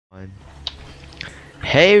One.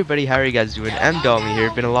 Hey everybody, how are you guys doing? I'm Domi here.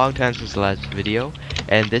 It's been a long time since the last video,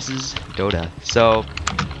 and this is Dota. So,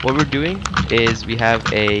 what we're doing is we have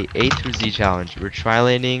A through Z challenge. We're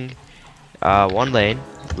tri-laning one lane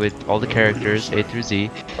with all the characters A through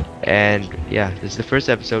Z, and yeah, this is the first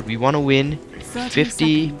episode. We want to win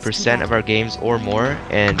 50% of our games or more,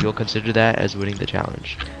 and we'll consider that as winning the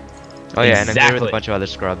challenge. Oh yeah, and I'm here with a bunch of other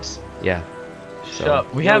scrubs. Yeah. So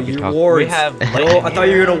we have wards. Oh, I thought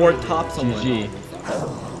you were gonna ward top someone. GG.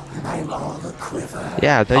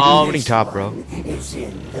 Yeah, I thought you were winning top, bro.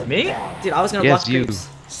 Me? Dude, I was gonna Yes, block you. creeps.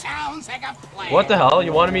 What the hell?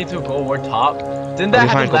 You wanted me to go ward top? Didn't that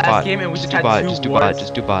happen last game and we just had two Just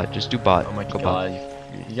do bot. Oh my Go god.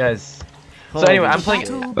 bot. You guys. So anyway, I'm playing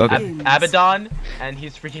Abbadon, and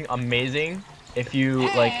he's freaking amazing if you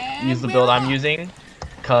like use the build I'm using.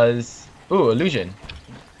 Cause illusion.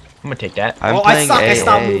 I'm gonna take that. I suck. I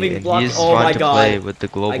stopped AA, moving and block. he's Oh fun my to god. play with the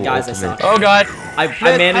global guys, I ultimate. suck. Oh god. I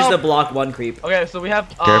managed to block one creep. Okay, so we have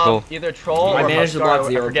Careful. either troll I or managed to Huskar. block I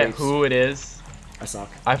 0 forget creeps. who it is. I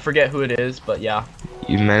suck. I forget who it is, but yeah.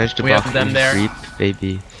 You managed to We block have them one there. creep,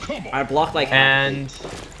 baby. I blocked like And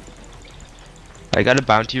I got a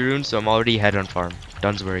bounty rune, so I'm already ahead on farm.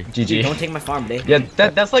 Don't worry. Dude, GG. don't take my farm, babe. Yeah,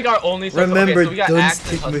 that's like our only source. Remember, okay, so we got don't Axe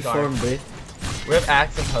and take my Huskar. farm, babe. We have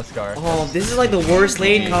Axe and Huskar. Oh, this is like the worst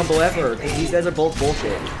lane combo ever. Cause these guys are both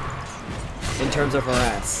bullshit. In terms of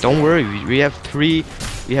harass. Don't worry, we have two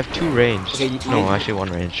range. Okay, No, actually one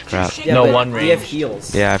range. Crap. Yeah, No, but one we have range.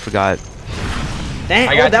 heals. Yeah, I forgot. Dang,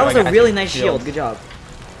 I got that you, was I a got really you. nice shield. Good job.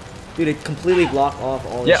 Dude, it completely blocked off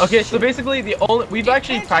all this Yeah, okay, so shit. basically we've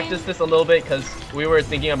actually practiced this a little bit because we were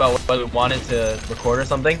thinking about whether we wanted to record or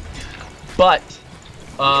something. But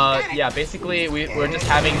yeah, basically we're just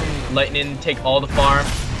having Lightning take all the farm.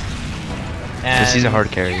 And This is a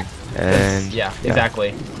hard carry. And yeah,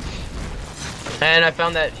 exactly. And I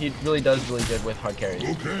found that he really does really good with hard carries.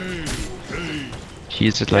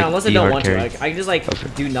 He's just Yeah, like unless I the don't hard want carry. to. I can just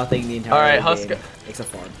like do nothing the entire Alright, game. Huskar. Except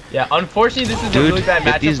farm. Yeah, unfortunately this is a Dude, really bad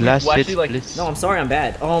get matchup. these We last actually, hits, like, please. No, I'm sorry, I'm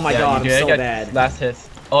bad. Oh my yeah, god, you I'm do. so I got bad. Last hits.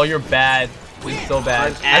 Oh, you're bad. You're so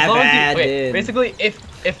bad. I'm As long as you, Abbadon. basically,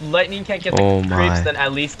 if Lightning can't get the Oh creeps, my. then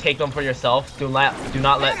at least take them for yourself. Do not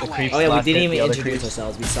let the creeps. Oh yeah, we last didn't hit the even other introduce creeps.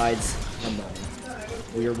 ourselves besides unknown.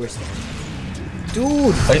 We're still.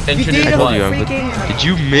 Dude, you introduce did a what? freaking. Did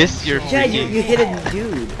you miss your Yeah, freaking... you hit a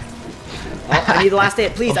dude. Oh, I need the last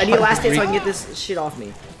hit, please. I need the last hit so I can get this shit off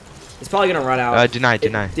me. It's probably gonna run out. Deny.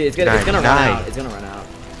 Dude, it's gonna run out. It's gonna run out.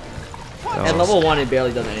 Oh. At level 1, it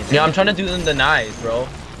barely does anything. Yeah, I'm trying to do them denies, bro.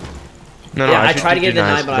 No, Yeah, I should tried to do get a deny,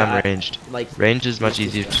 denies, but I'm I ranged. like. Range is much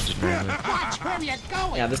easier to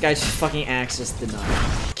deny. Yeah, this guy's fucking axe just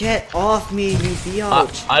denied. Get off me, you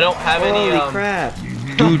biatch. I don't have any. Holy crap!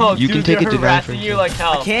 Dude, Oh, you can dude, take a they're deny harassing for you like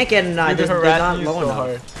hell. I can't get a deny. They're They're not harassing you low so enough.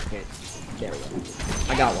 hard. Okay, there we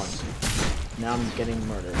go. I got one. Now I'm getting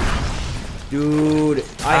murdered. Dude,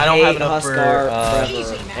 I don't hate have enough for, Huskar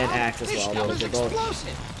forever and axe as well. Because they're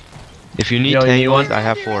both. If you need Yo, you tangos, want- I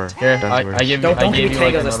have 4. Here, Don't I worry. give you. Don't I give gave me you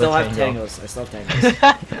like tangos. I still another have tango. tangos. I still have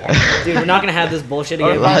tangos. Dude, we're not gonna have this bullshit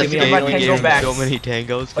again. Last Give me a game my we million tango gave back. so many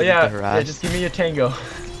tangos Oh to yeah, harass. yeah, just give me your tango.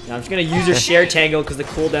 Now, I'm just gonna use your share tango because the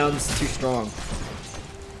cooldown's too strong.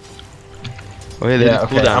 Oh yeah, there's a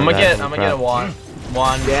okay. cooldown. I'm on gonna that, get holy a crap.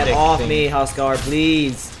 wand. Get stick off thing. me, Huskar,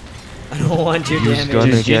 please. I don't want your He's damage.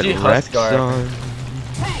 gonna Dude, get GG wrecked Huskar. on.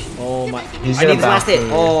 Oh my! He's I gonna need this last bounce hit.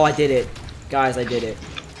 through. Oh, I did it, guys! I did it.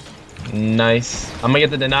 Nice. I'm gonna get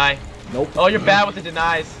the deny. Nope. Oh, you're bad with the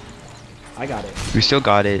denies. I got it. We still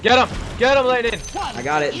got it. Get him, Lightning. I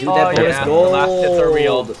got it. Dude, Oh, that bonus yeah. gold. The last hits are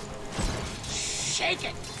real.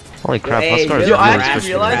 Holy crap, Hey, Huskar is you're Yo, I Really actually good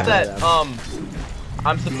realized crap. that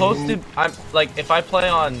I'm supposed to. I'm like if I play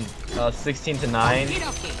on 16 to 9, my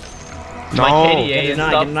No. KDA Get and denied,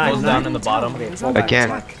 stuff get denied, goes denied. down in the bottom. Okay, fall I back, can't.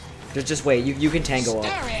 fall back. Just wait. You can tango up.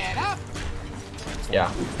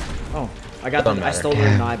 Yeah. Oh, I got Doesn't them. I matter. stole the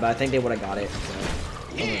deny, but I think they would have got it. So.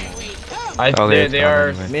 Okay, They are.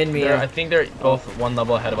 it's fine, Min me. I think they're both one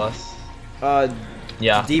level ahead of us.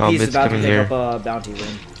 Yeah. DP is Mid's about to coming pick here. up a bounty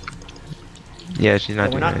ring. Yeah, she's not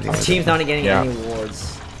We're doing not. anything. Our with team's not getting Yeah. any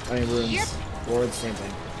wards. I mean runes. Wards, same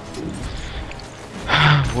thing.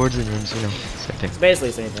 it. Wards and runes, you know, same thing. It's basically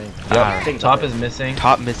the same thing. Ah, I think Top it's is missing.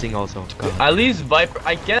 Top missing also. God. At least Viper.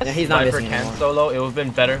 I guess Yeah, he's not Viper missing can anymore. solo. It would have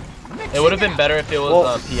been better. It would have been better if it was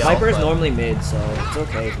Well, PL. Viper's but, normally mid, so it's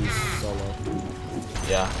okay if he's solo.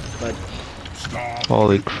 Yeah. But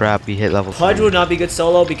Holy crap, we hit level Pudge 3. would not be good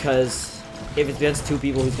solo because if it's against 2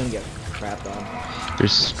 people, he's gonna get crapped on. They're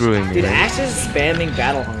screwing me. Dude, man. Axe is spamming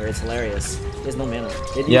Battle Hunger. It's hilarious. He has no mana.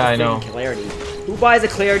 It Yeah, I needs know. freaking Clarity. Who buys a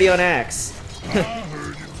Clarity on Axe?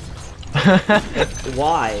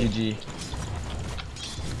 Why? GG.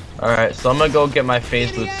 Alright, so I'm gonna go get my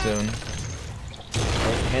phase boots soon.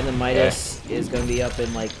 And the Midas is gonna be up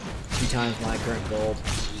in like 2 times my current gold.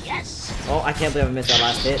 Yes. Oh, I can't believe I missed that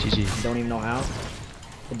last hit. GG. Don't even know how.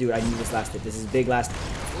 But dude, I need this last hit. This is big last.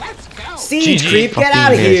 Let's go. Siege GG. creep, get Fucking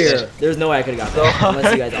out of missed. here. There's no way I could have got that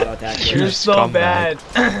unless you guys auto attacked. You're so Scumbag. bad.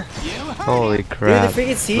 Holy crap. Dude,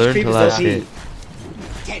 the freaking siege Learn creep to is last OP. hit.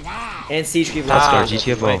 And siege creep. Let's go, Ah.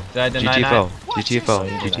 GTFO. Wait, did I deny GTFO. that? GTFO. You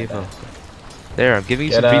denied GTFO. that. There, I'm giving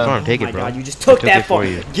you Get some free out. farm. Take Oh it, my bro. god, you just took I that it for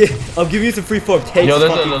farm. you. I'll give you some free farm. Take Yo, this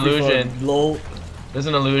there's an fucking free illusion. farm. Lol. There's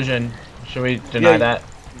an illusion. Should we deny Yeah, that?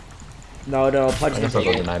 No, Pudge I can guess I'll take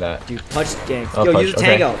go it. deny that. Dude, Pudge gank. Oh, Yo, Pudge, use a okay.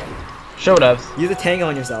 tango. Show it up. Use a tango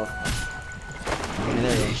on yourself. And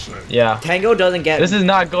there you go. Yeah. Tango doesn't get. This is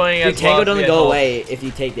not going Dude, as tango well as doesn't we go had away if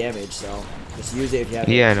you take damage, so just use it if you have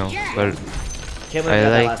it. Yeah, I know, but Can't believe I got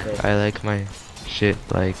that last hit. I like my shit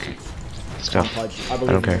like stuff. Pudge. I I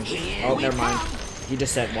believe don't in you. Oh, never mind. He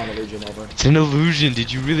just sent one illusion over. It's an illusion.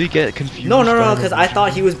 Did you really get confused? No, by an because I illusion?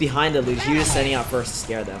 thought he was behind the illusion. He was just sending out first to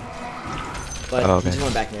scare them. But Oh, he okay. just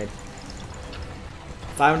went back mid.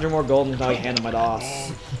 500 more gold until I hand him my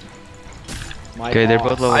DOS. My Okay, they're boss.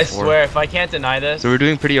 both level I 4. swear, if I can't deny this, So we're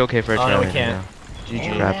doing pretty okay for a Oh, no, tower we right can't. now.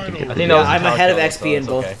 GG. Crap, didn't get I the think video. that was I'm tower ahead of kill, XP so in it's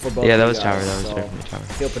both okay. for both. Yeah, of that you was tower. guys, That was so definitely tower.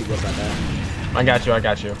 I feel pretty good about that. I got you. I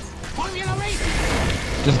got you.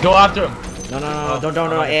 Just go after him. No,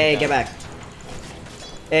 don't. Hey, get back.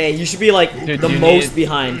 Hey, you should be like Dude, the you most need-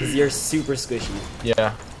 behind because you're super squishy.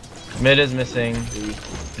 Yeah. Mid is missing.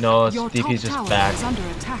 No, it's Your DP's top just tower back. is under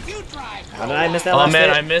attack. How did I miss that Oh last man,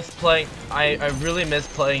 hit? I miss playing. I really miss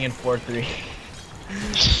playing in 4-3.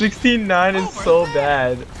 16-9 is so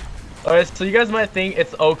bad. Alright, so you guys might think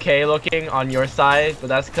it's okay looking on your side, but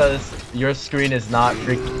that's because your screen is not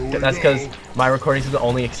that's because my recording system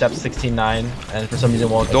only accepts 16-9, and for some reason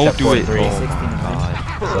won't Don't accept do it. 4-3. Oh my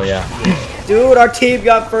god. So yeah. Dude, our team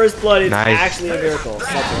got first blood. It's Nice. actually a miracle.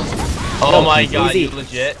 Oh my god, easy. you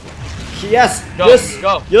legit. Yes. Go, yes.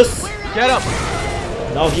 go. Yes. Get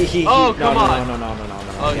him. No, he. Oh, no, come on. No.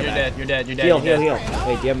 Oh, Get you're back. dead. You're dead. You're dead. Heal. You're dead.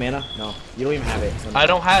 Wait, do you have mana? No, you don't even have it. So I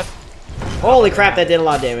don't have. Holy crap, that did a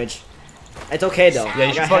lot of damage. It's okay though. Yeah, you I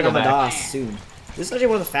should got fuck hit on him my back. DOS soon. This is actually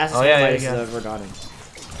one of the fastest Oh, yeah, Midas yeah. I've ever gotten.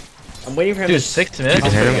 I'm waiting for him Dude, to 6 You minutes.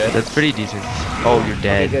 can That's hit pretty him? good. That's pretty decent. Oh, you're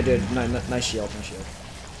Okay, dead. good, dude. Nice shield.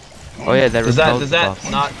 Mm-hmm. Oh yeah, that Does that repels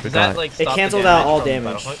buff. not? Does Forgot. that like It stop the canceled out all from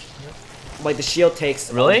damage. Battlefield? Like the shield takes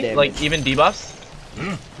all Really? damage. Like even debuffs?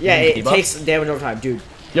 yeah, even it debuff? takes damage over time, dude.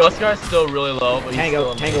 Yo, Oscar's still really low, but he's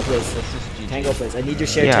Tango, still Tango, please. That's just GG. Tango, please. I need your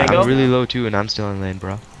share Yeah, Tango. I'm really low too, and I'm still in lane,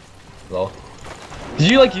 bro. Low. Did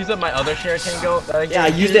you like use up my other share Tango? that I Yeah, I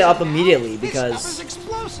gave used you? it up immediately because.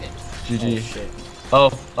 GG. Oh,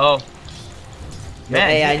 shit. Oh. Man,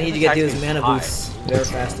 Hey, I his need to get attack these speed is mana high. boosts very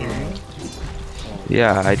fast.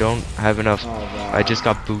 Yeah, I don't have enough. Oh, God. I just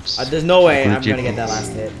got boots. There's no way I'm Legit gonna get that boots.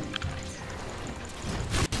 last hit.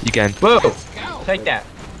 You can. Boo! Take that.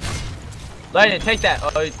 Lightning, take that.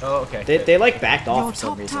 Oh, okay. They like backed off Your for some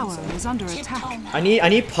top reason. tower So. is under attack. I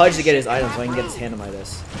need Pudge to get his items so I can get his hand on my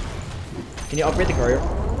this. Can you upgrade the courier?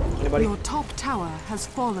 Anybody? Your top tower has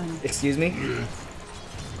fallen. Excuse me?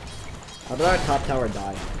 How did our top tower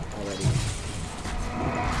die already?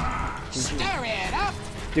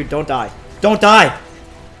 Dude, don't die. Don't die!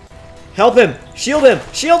 Help him! Shield him!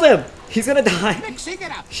 Shield him! He's gonna die!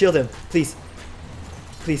 Shield him, please.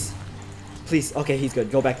 Please. Please. Okay, he's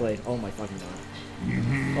good. Go back lane. Oh my fucking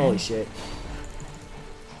god. Holy shit.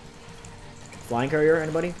 Flying courier,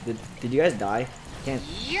 anybody? Did you guys die? Can't.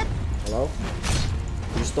 Yep. Hello?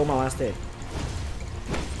 You just stole my last hit.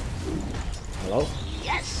 Hello?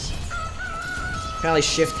 Yes! Apparently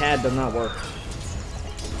shift tab does not work.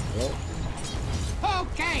 Hello?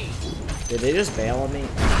 Okay! Did they just bail on me?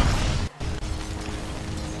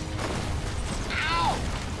 Ow!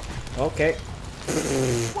 Okay.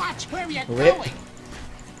 Watch where you're Rip. going.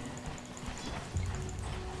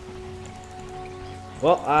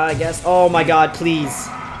 Well, I guess. Oh my god, please.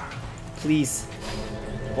 Please.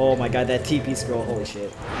 Oh my god, that TP scroll. Holy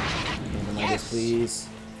shit. Yes. Please.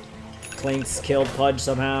 Clinks killed Pudge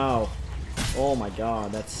somehow. Oh my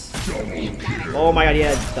god, that's. Oh my god,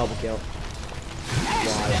 yeah, double kill.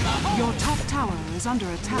 Why? Your top tower is under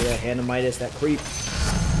attack. Yeah, hand of Midas, that creep.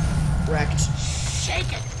 Wrecked.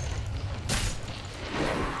 Shake it.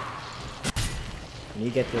 Can you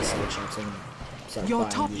get this switch up so I can start Your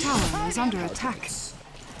buying top these tower is under attack.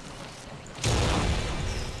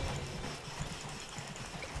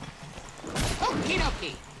 Okie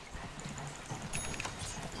dokie.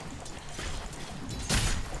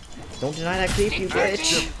 Don't deny that creep, you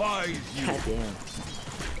bitch. God damn.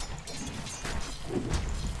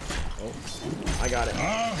 Oh, I got it.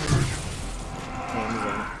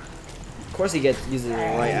 Of course he uses it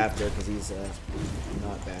right after because he's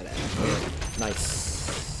not bad at it.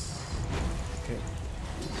 Nice. Okay.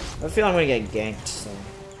 I feel I'm gonna get ganked, so.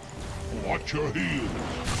 Watch your heel.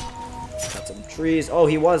 Got some trees. Oh,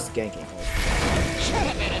 he was ganking. Should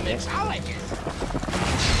have been a mixologist.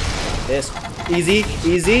 This. Easy,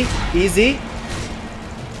 easy, easy.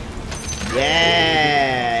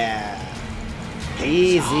 Yeah.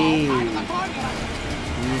 Easy.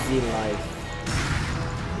 Easy life.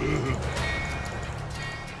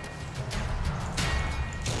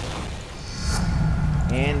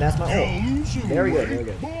 And that's my ult. Very good, very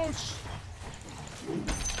good.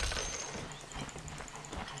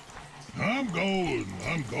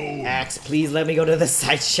 I'm going. Axe, please let me go to the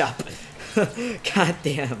side shop. God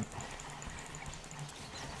damn.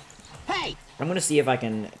 Hey, I'm gonna see if I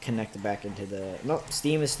can connect it back into the. Nope,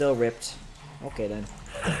 Steam is still ripped. Okay then.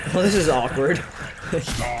 Well, this is awkward.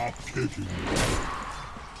 Stop kicking.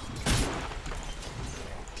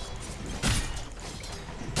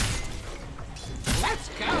 let's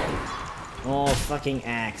go. Oh, fucking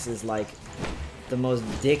Axe is like the most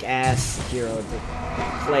dick ass hero to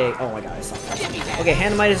play. Oh my god, I suck. Give me that. Okay,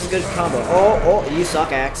 Handmite is a good combo. Oh, you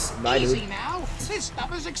suck, Axe. Bye, Easy dude. now. This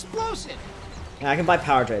stuff is explosive. Yeah, I can buy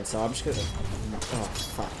Power Trade, so I'm just gonna. Oh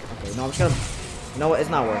fuck. Okay, no, I'm just gonna. You know what? It's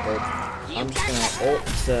not worth it. I'm just gonna ult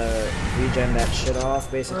to regen that shit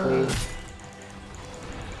off, basically.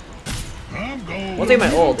 I'm going. One thing my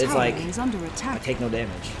Middle ult is tower like is under I attack. take no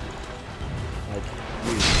damage. Like,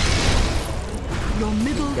 Your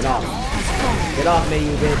middle Get tower off. has fallen. get off me,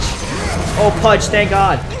 you bitch. Oh, Pudge! Thank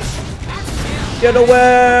God. Get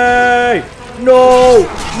away! No!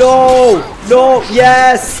 No! No!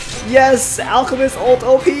 Yes! Yes! Alchemist ult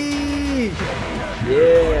OP! Yeah.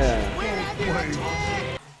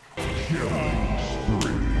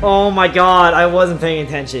 Oh my god, I wasn't paying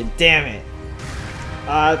attention. Damn it.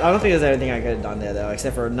 I don't think there's anything I could have done there though,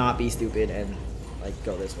 except for not be stupid and like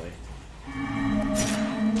go this way.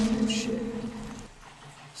 Oh shit.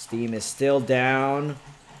 Steam is still down.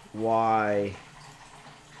 Why?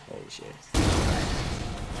 Holy shit.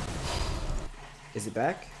 Is it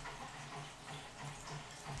back?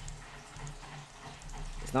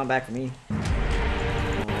 It's not back for me. Failure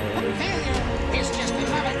is just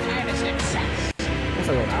another kind of success. Guess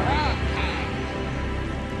I'll go now.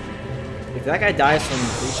 If that guy dies from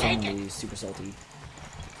breach, I'm gonna be super salty.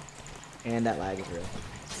 And that lag is real.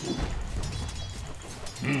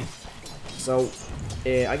 So,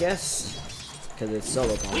 I guess, because it's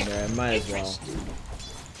solo combat, I might as well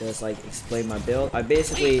just like explain my build. I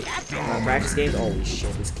basically, in my practice games, holy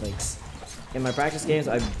shit, this clinks. In my practice games,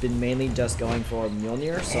 I've been mainly just going for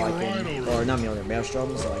Mjolnir, so I can, or not Mjolnir,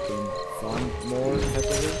 Maelstrom, so I can farm more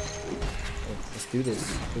effectively. Let's do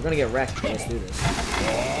this. We're gonna get wrecked, but let's do this.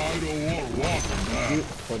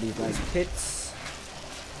 For these nice pits.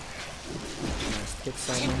 Nice pits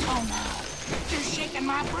on them. Oh no, you're shaking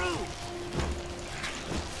my brew.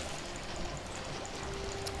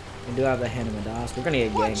 I do have the hand in my DOS. We're gonna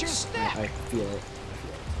get Watch your ganked. step. I feel it.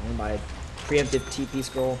 I'm gonna buy preemptive TP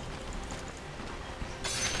scroll.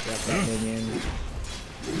 Got that minion.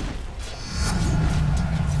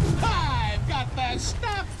 I've got the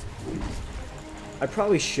stuff. I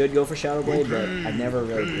probably should go for Shadow Blade, but I've never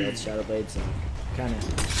really built Shadow Blade, so kind of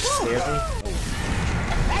scares me.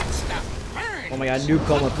 That stuff burns. Oh my god, noob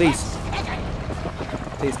coma, please.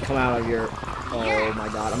 Please come out of your. Oh my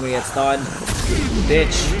god, I'm gonna get stunned.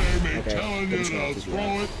 Bitch. Okay. Good job.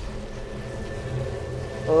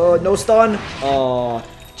 Oh, no stun. Oh,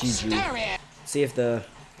 GG. Stir it. See if the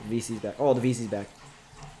VC's back. Oh, the VC's back.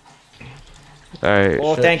 Alright.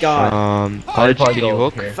 Oh, thank God. Pudge, can you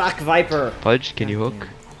hook? Okay. Fuck Viper. Pudge, can you hook?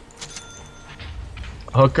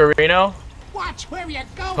 Hookerino? Watch where you're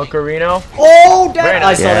going. Hookerino? Oh, damn. Very I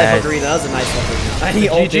nice. saw that Yes. hookery. That was a nice hookery. I need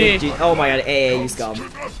ult. GG. dude. Oh my god, AA, you scum.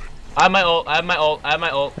 I have my ult, I have my ult, I have my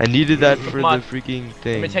ult. I needed that for Come on. the freaking Let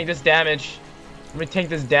thing. me take this damage. Let me take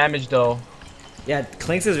this damage though. Yeah,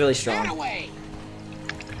 Clinks is really Get strong. away.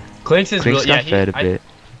 Clinks is Clinks really, got fed a bit.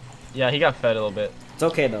 yeah, he got fed a little bit. It's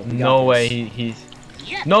okay though. we got No this. way he's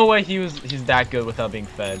no way he's that good without being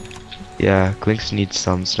fed. Yeah, Clinks needs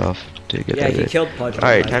some stuff to get Yeah, out of he it. killed Pudge.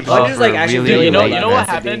 Alright, time to Pudge go is for like a actually really really you know, low you know level what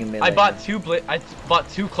for being a happened? melee. I bought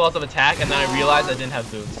two claws of attack and then I realized I didn't have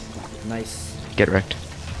boots. Nice. Get wrecked.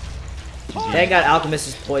 Thank God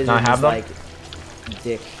Alchemist's poison Now I have is them? like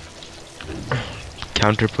dick.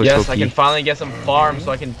 Counter push Yes, I OP. can finally get some farms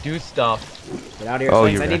so I can do stuff. Get out of here, Oh,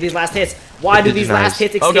 Clinks. you're I need right. these last hits. Why do This is these last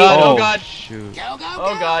nice. hits Oh escape? god, Oh, oh god, shoot. Go, go,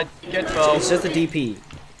 oh go. god, get foe. It's just a DP.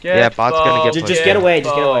 Get Yeah, bot's gonna foe, get Just pushed. get away,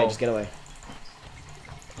 just get away, foe. just get away.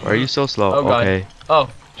 Why are you so slow? Oh god. Okay. Oh.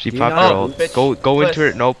 She Do popped not- her Oh, ult. bitch. Go into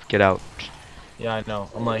Twist. it. Nope. Get out. Yeah, I know.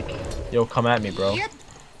 I'm like, yo, come at me, bro.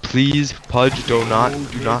 Please, Pudge, do not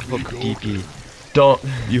hook DP. Don't.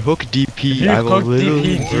 You hook DP, You I will hook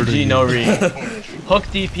literally DP, murder GG, you. no re. Hook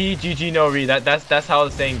DP, GG, no re. That's how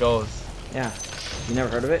the saying goes. Yeah. You never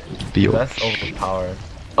heard of it? That's overpowered.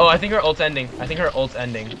 Oh, I think her ult's ending.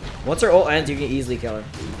 Once her ult ends, you can easily kill her.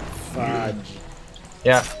 Fudge.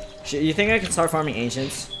 Yeah. You think I can start farming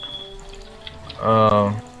ancients?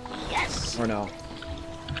 Yes. Or no?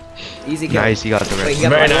 Easy kill. Nice, he got the Wait, red. he got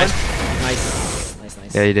Very the red nice. one?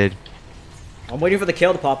 Nice. Yeah, he did. I'm waiting for the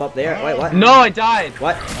kill to pop up there. Wait, what? No, I died.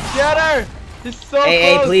 What? Get her. He's so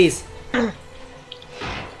Hey, close. please.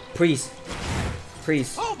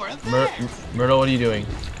 Please. Over there. Myrtle, what are you doing?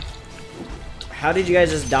 How did you guys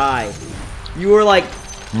just die? You were like,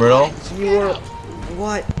 Myrtle?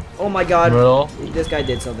 what? Oh my god. Myrtle? This guy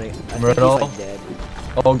did something. I think Myrtle? he's like dead.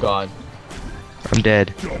 Oh god. I'm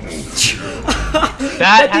dead. That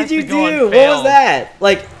What has did you to go do? on What fail. was that?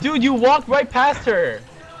 Like, Dude, you walked right past her.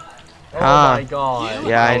 Oh Huh. my god.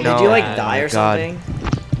 Yeah, I Oh, know. did you like man. die my or God. something?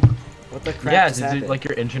 What the crap Yeah, just did happened? like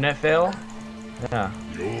your internet fail? Yeah.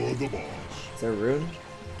 You're the boss. Is there a rune?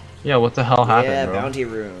 Yeah, what the hell happened, Yeah, bro? bounty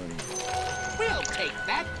rune. We'll take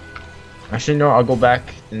that. Actually, no, I'll go back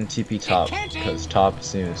and TP top, Can't you? because top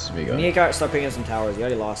seems to be We need good. to start picking up some towers. You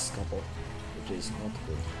already lost a couple, which is not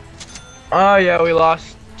good. Oh yeah, we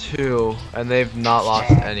lost 2, and they've not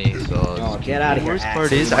lost any, so... Oh, get out The of here. worst part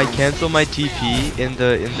Axel. is I cancel my TP in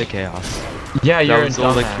the chaos. Yeah, That you're was a so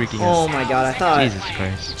like dumbass. freaking Oh out. my god, I thought. Jesus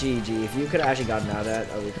Christ. GG. If you could have actually gotten out of that,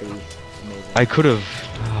 that would be pretty amazing. I could have.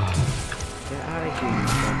 Get out of here, you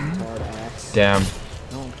fucking retard axe. Damn. I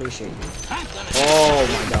don't appreciate you. I'm gonna Oh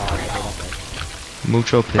my god. I got that.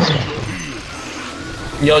 Mucho pissed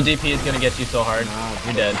off. Yo, DP is gonna get you so hard.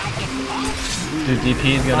 You're dead. Dude,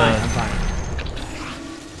 DP is I'm gonna... fine.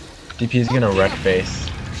 DP is gonna wreck face.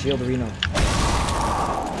 Shield Reno.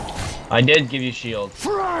 I did give you shield.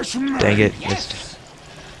 Fresh meat. Dang it, missed.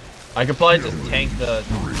 I could probably just tank the...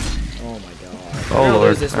 Oh my god. Oh We're gonna lord,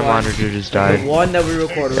 lose this my one. monitor just The died. one that we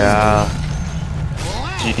recorded. Yeah.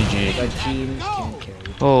 GG. The team can't carry.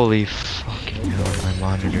 Holy fucking hell, my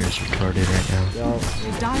monitor is retarded right now.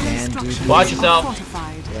 Yo, Dire man, structures dude. Watch are yourself.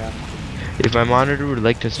 fortified. Yeah. If my monitor would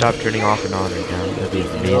like to stop turning off and on right now, that'd be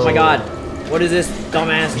amazing. Oh my god. What is this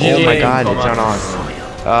dumbass? Oh my GG. god, Come it's on. not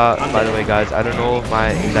on. By the way guys, I don't know if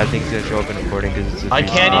that thing's gonna show up in recording because it's a I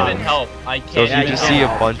can't 360. even help. I So if can't Yeah, you even just you see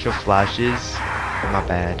help. a bunch of flashes, my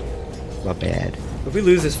bad. My bad. If we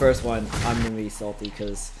lose this first one, I'm gonna be salty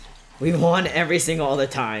because we won every single other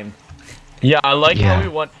time. Yeah, I like Yeah. how we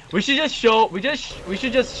won. We should just show we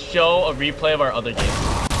should just show a replay of our other games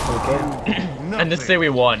Okay. and just say we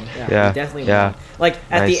won. Yeah, we definitely yeah. won. Like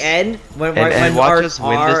at the Nice. end when And watch our, us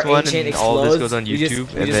win this one ancient and all this explodes, goes on you just-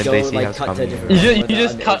 YouTube you and just then go, they see like, us cut to a coming. different You round just, with you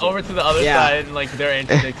just the cut agent. over to the other Yeah. side and like their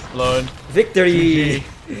engines explode. Victory,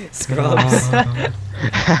 scrubs.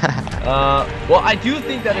 Well, I do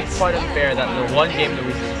think that it's quite unfair that the one game that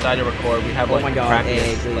we decided to record, we have Oh like my God,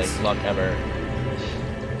 practice AA, like please. luck ever.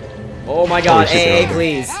 Oh my god, Holy shit, AA, no.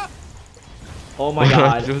 please. Oh my What am I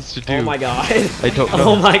god. supposed to do? Oh my god. I don't know.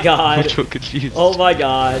 Oh my I'm god. so confused. Oh my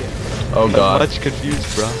god. Oh I'm god. much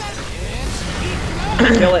confused, bro.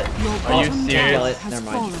 Kill it. Your Are you bottom serious? tower Kill it. has Never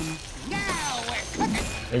mind. fallen. Now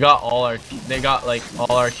we're cooking. They got like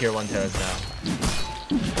all our tier 1 terrors now.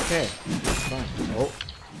 Okay. It's fine. Oh.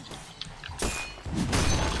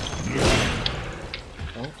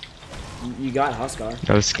 Oh. You got Huskar.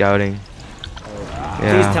 I was scouting. Oh.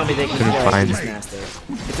 Yeah, Please tell me they can couldn't kill find this it. master.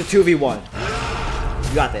 It's a 2v1.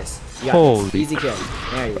 You got this. You got Holy this. Easy kill.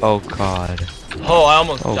 There you go. Oh god. Oh, I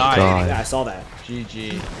almost Oh, died. God. Yeah, I saw that.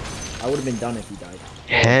 GG. I would have been done if he died.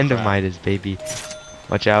 Hand of crap. Midas, baby.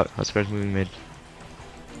 Watch out. Huskar's moving mid.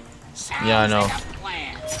 Sounds Yeah, I know. like a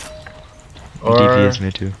plan. Or DP is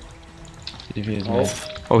mid too. DP is Oh. mid.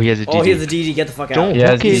 Oh, he has a DD. Oh, he has a DD. Get the fuck out. Don't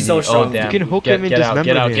Yeah, hook he's it. so easy. strong. Oh, damn. You can hook get, him and get out, get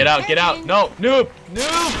dismember out, him. get out, get out. No, noob,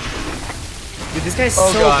 noob. Dude, this guy's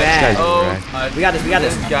Oh so god. bad. This guy's Oh, wrecked. We got this. We got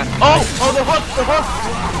this. Oh, the hook, the hook.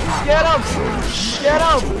 Get him, get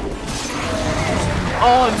him.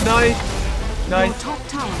 Oh, nice, Your nice. top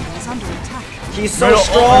tower is under attack. He's so Myrtle, ult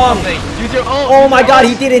or strong. something. Use your ult. Oh use my your god,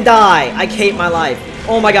 ult. he didn't die. I hate my life.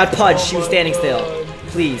 Oh my god, Pudge, she was standing still.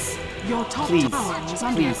 Please, Your top Please, tower is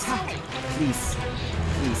under please. attack. please,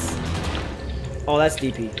 please. Oh, that's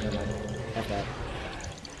DP. Never mind. F that.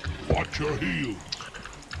 Watch your heel.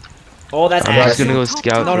 Oh, that's I'm Ash. just gonna go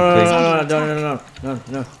scout No, real no, no, quick. no, no, no, no, no,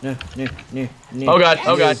 no, no, no, no, no, no. Oh god,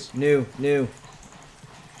 oh god. New.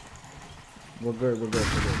 We're good, we're good,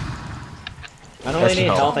 we're good. I don't really need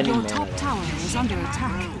That's health, I need Your mana. top though. tower is under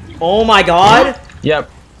attack. Oh my god! Yep.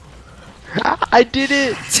 I did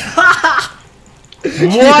it! You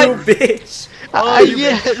bitch! I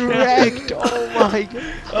get wrecked! Oh my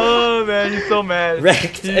god! Oh man, he's so mad.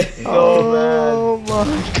 Wrecked. He's so Oh my god!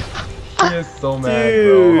 mad. He is so mad,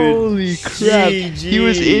 Dude. bro. Holy crap! He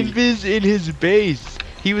was GG. invis in his base.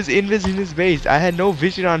 He was invis in his base. I had no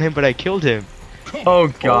vision on him, but I killed him. Oh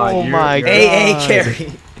god. Oh my god. AA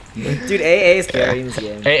carry. Dude, AA is carrying this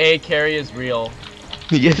game. AA carry is real.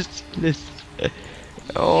 Yes, this.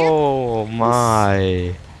 Oh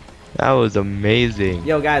my. That was amazing.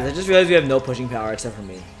 Yo guys, I just realized we have no pushing power except for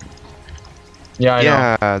me. Yeah, I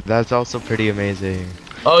know. Yeah, that's also pretty amazing.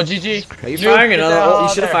 Oh, GG. Are you Dude, firing get another the hell ult? You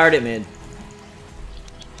out should have there. fired it mid.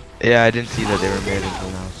 Yeah, I didn't see that they were made until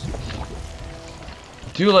now.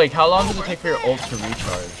 Dude, like, how long does it take for your ult to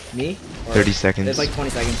recharge? Me? Or 30 seconds. It's like 20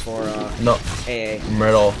 seconds for No, AA.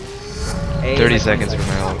 Myrtle. AA is 30 like 20 seconds for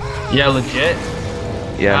my ult. Yeah, legit.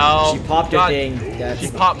 Yeah. Ow. She popped her God, thing. That's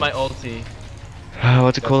She popped my ulti.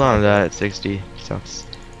 What's the cooldown of that? 60. Sucks.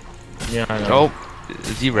 Yeah, I know. Oh,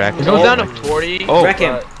 is he wrecked? It goes Oh. down to 40. Oh. Wreck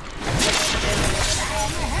him. but-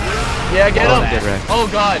 Yeah, get Oh, him. get wrecked. Oh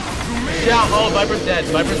god. Yeah, oh, Viper's dead.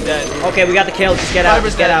 Viper's dead. Okay, we got the kill. Just get out. Viper's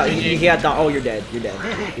Just get dead, out. GG. He got done. Oh, you're dead. You're dead.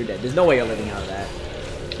 You're dead. There's no way you're living out of that.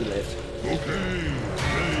 He lived.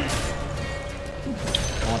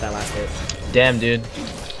 I want that last hit. Damn, dude.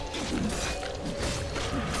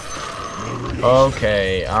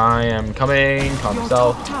 Okay, I am coming. Calm Your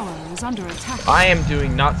yourself. top tower is under attack. I am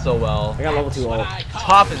doing not so well. I got level 2 ult.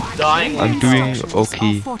 Top is dying. I'm doing Sections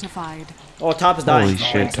okay. are fortified. Oh, top is dying. Holy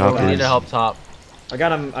shit, top I need is to help top. I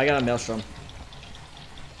got him. I got a maelstrom.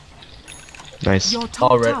 nice. Your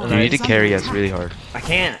top Alright, tower You need to is carry under us attack. really hard. I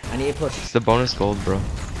can't. I need a push. It's the bonus gold, bro.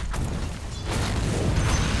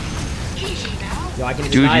 Yo, I can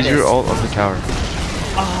Dude, deny use this. your ult up the tower.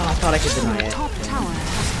 Oh, I thought I could deny Your it. top tower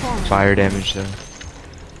has fallen. Fire damage though.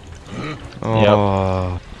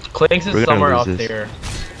 Oh. Clinks We're is gonna somewhere lose up this. there.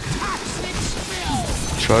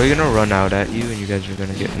 Troy gonna run out at you and you guys are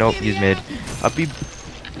gonna get. Nope, he's mid. Up he.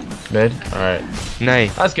 Mid? Alright. Nay.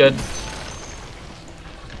 That's good.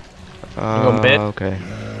 go mid? Okay.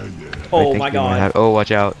 I Oh think my we might god. have- oh,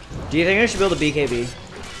 watch out. Do you think I should build a BKB?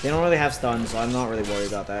 They don't really have stuns, so I'm not really worried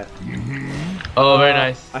about that. Oh, very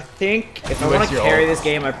nice. I think if I You want waste to your carry ult. this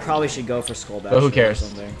game, I probably should go for Skull Bash. But who or cares?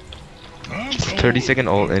 something. It's a 30-second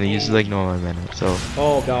ult and he uses like no mana. So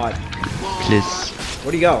Oh god. please.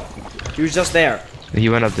 Where'd he go? He was just there. He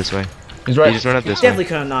went up this way. He's He right. just went up He this definitely way.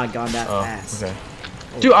 could have not gone that Oh, fast. okay.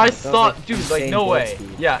 Oh, Dude, I that was saw, like dude, like, insane no bullet way. speed.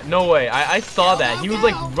 Yeah, no way. I saw that. He was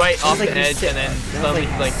like right That was off like the edge, insane. and then That was suddenly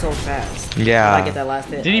he's like, so fast. Yeah. How did I get that last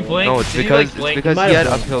hit? Did he I don't blink? know. No, it's Did he, because like, blink? it's because He might he have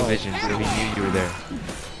had blinked. uphill Oh. vision, so he knew you were there.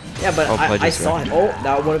 Yeah, but Oh, I Pudge is saw right. him. Oh,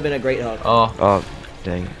 that would have been a great hook. oh, Oh,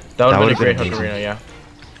 dang. that would have been a would've great been hook amazing. arena, yeah.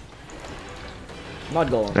 Mud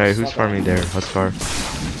golem. Alright, who's Stop farming there? Husfar.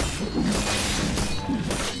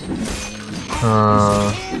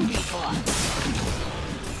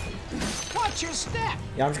 Watch your step. that.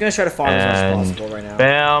 Yeah, I'm just gonna try to farm as much And as possible right now.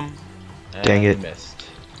 Bam. And Dang it. he missed.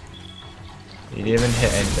 He didn't even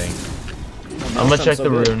hit anything. Oh, I'm gonna check so the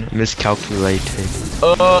good. rune. Miscalculated.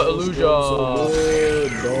 Illusion. So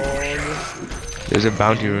good, dog. There's a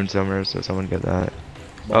bounty rune somewhere, so someone get that.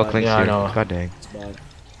 Oh, Bud. Clink's Yeah, I here. know. God dang. It's bad.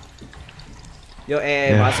 Yo, hey,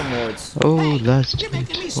 Yeah. buy some wards. Oh, last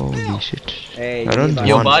hit. Holy shit. Hey, I don't you need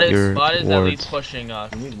Yo, want buy- your bot is at wards. least pushing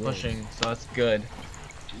us. We need wards. Pushing, so that's good.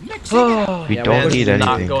 Mix it up. We Yeah, don't we're This need is not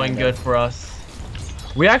anything. going good for us.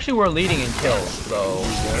 We actually were leading in kills, so.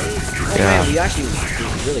 Oh Yeah. man, we actually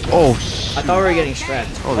did really good. Oh, I thought we were getting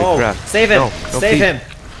strapped. Holy oh, crap. Save him! No, no, Save please. him!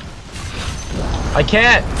 I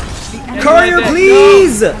can't! Courier, No.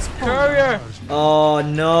 please! Courier! Oh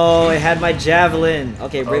no, it had my javelin.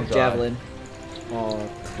 Okay, Oh, rip God. javelin. Oh,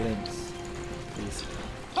 Clinks. Please.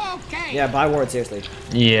 Okay. Yeah, buy ward, seriously.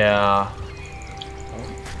 Yeah.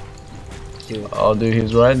 Dude. Oh, dude,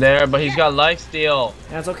 he's right there, but he's got lifesteal.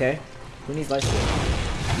 Yeah, it's okay. Who needs life steal?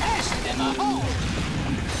 Pass it in the hole.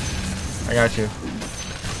 I got you.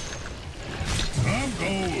 I'm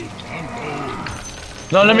going.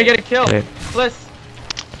 No, let me get a kill. Okay. Bliss.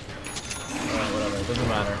 Whatever, it doesn't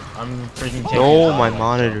matter. I'm freaking taking Oh, it. my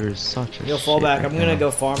monitor is such a Yo, fall shit back. right I'm gonna now.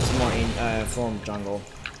 go farm some more farm jungle.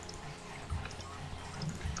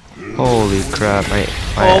 Holy crap, my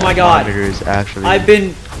Oh my God. monitor is actually. I've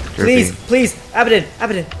been. Please, Derping. please,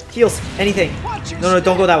 Abbadon, heals, anything. Watch your No,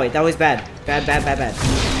 don't go that way. That way's bad. Bad.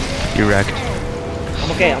 You're wrecked.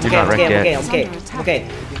 I'm okay. I'm You're okay. not I'm okay. I'm wrecked okay. yet. I'm okay. I'm okay.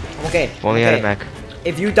 I'm okay. Only okay. had a mech.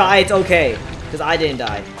 If you die, it's okay, because I didn't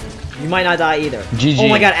die. You might not die either. GG. Oh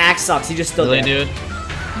my God, Axe sucks. He just stood Really, there. dude?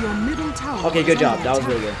 Your middle tower. Okay, is good job. under That was attack.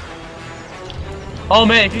 really good. Oh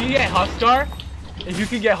man, if you could get Hearthstar, if you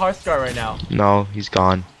could get Hearthstar right now. No, he's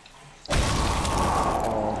gone.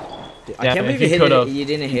 Oh, dude, I Yeah, can't if believe he you could've, you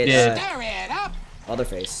didn't he hit did. Stir it up. other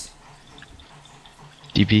face.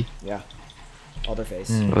 DP? Yeah, other face.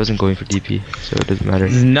 I wasn't going for DP, so it doesn't matter.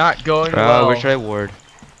 Not going well. Where should I ward?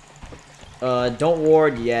 Don't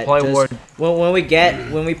ward yet. Play just ward. When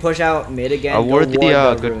we push out mid again, I'll go ward the,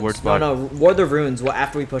 good runes. ward spot. No, ward the runes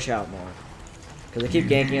after we push out more. Because they keep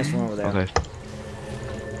ganking us from over there. Okay.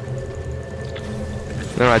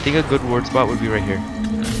 No, I think a good ward spot would be right here.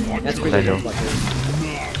 That's I pretty know. good.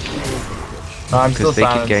 I'm still Because they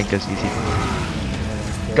can silent. gank us easy.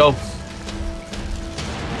 Go.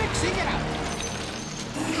 Mixing it up.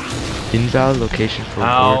 Invalid location for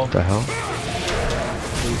Ow. ward. The hell?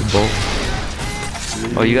 The bolt.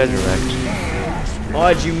 Oh, you guys are wrecked.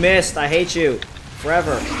 Pudge, you missed. I hate you.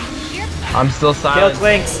 Forever. I'm still Kill silent.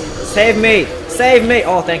 Clinks. Save me. Save me.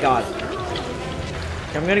 Oh, thank God.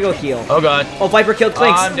 Okay, I'm gonna go heal. Oh god. Oh, Viper killed Oh,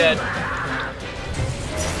 Clinks. I'm dead.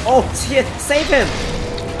 Oh, shit. Save him.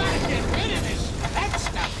 Gotta get rid of this. That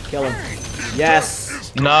stuff. Kill him.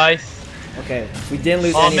 Yes. Nice. Okay, we didn't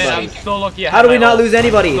lose Oh anybody. man, I'm so lucky. I How had do we my not ult. lose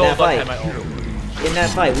anybody in So that lucky I fight? had my ult. In that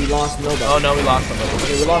fight, we lost nobody. Oh no, we lost somebody.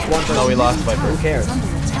 Okay, we lost one person. No, we lost Viper. Who cares? Under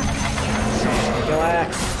attack. Kill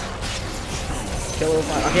Axe. Kill little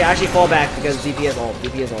fight. Okay, actually fall back because DP is ult.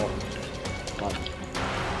 DP is ult. Fuck.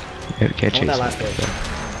 Yeah, we can't I want chase that him. last hit.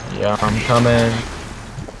 Yeah, I'm coming.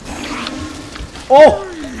 Oh!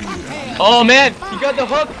 Oh man, he got the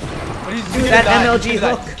hook. But he's gonna that die. MLG He's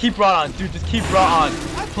gonna hook. die. Keep rot on, dude. Just keep rot on.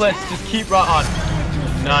 Please, just keep rot on.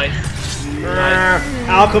 Nice. Nice.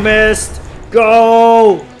 Alchemist!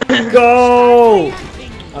 Go! Go!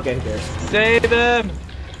 Okay, who cares? Save him.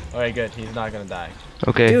 Alright, good. He's not gonna die.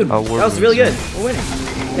 Okay, Dude, I'll that ward was really good. runes We're winning.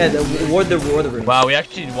 Yeah, ward the room. Wow, we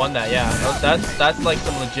actually won that. Yeah, that's like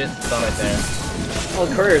some legit stuff right there. Oh,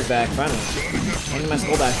 the courier's back, finally. I need my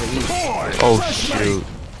skull back for ease. then. Oh shoot.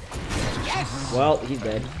 Well, he's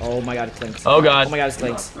dead. Oh my god, it clinks. Oh god. Oh my god, it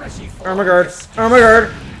clinks. Armor guard! Armor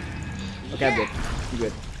guard! Okay, I'm good. I'm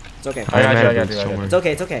good. It's okay. I got you, I got you, I got It's you.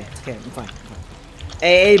 okay, it's okay. It's okay. I'm fine.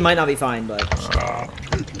 AA might not be fine, but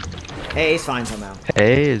AA is fine somehow.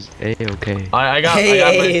 A is A-okay. I got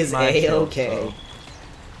AA my, is my shield, A-okay.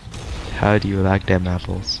 How do you like them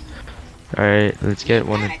apples? Alright, let's get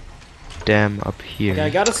one of them up here. Okay, I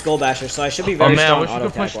got a skull basher, so I should be Oh very man, I strong wish we auto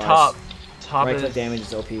could push attack top. wise. Top Right click is damage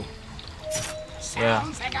is OP. Yeah.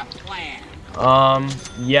 Sounds like a plan.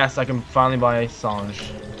 Yes, I can finally buy Sange.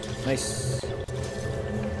 Nice.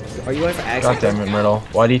 Are you going for axe? God damn it, Myrtle.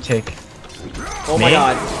 Why do you take Oh my Me?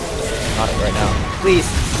 god. not right now? Please.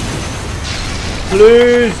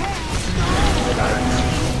 Please!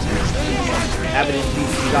 Abbadon,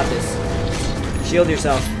 please, you got this. Shield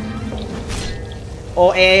yourself.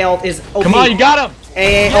 Oh, AA ult is OP. Come on, you got him!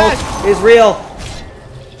 AA Yes! ult is real.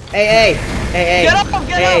 AA. AA. Get up,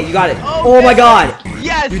 get AA, up! you got it. Oh, Oh my get god.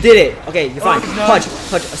 Yes! You did it. Okay, you're fine. no. Pudge,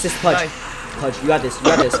 assist Pudge. Nice. Pudge, you got this. You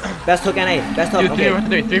got this. Best hook NA. Best hook. Dude,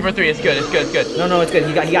 Okay. 3 for 3. It's good, it's good, it's good. No, it's good.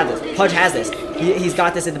 He got this. Pudge has this. He's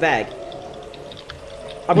got this in the bag.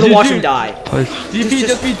 I'm gonna Dude, watch him dude. die. DP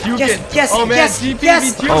just be juking. Yes, oh man, yes, DP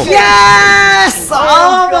yes, be juking. yes! Oh,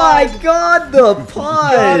 Oh my god, the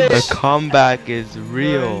punch! The comeback is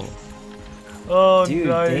real. Oh, Dude,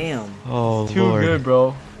 nice. damn. Oh Too lord. good,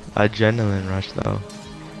 bro. Adrenaline rush though.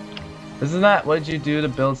 Isn't that what you do to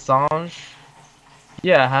build Sange?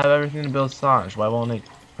 Yeah, I have everything to build Sange. Why won't it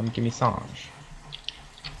give me Sange?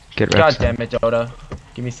 Get God wrecked. damn it, Dota.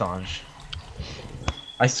 Give me Sange.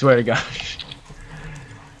 I swear to gosh.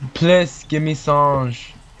 Please give me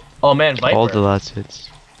Sange. Oh man, Viper. All the last hits.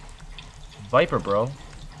 Viper, bro.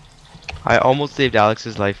 I almost saved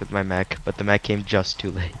Alex's life with my mech, but the mech came just too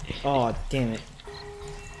late. Oh, damn it.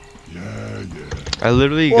 Yeah. I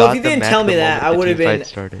literally Well, got if you the didn't mech tell me the that, moment I the would have teamfight been.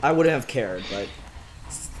 started. I wouldn't have cared, but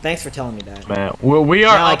thanks for telling me that. Man, we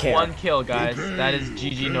are Now I up care. 1 kill, guys. That is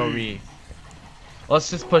GG no re. Let's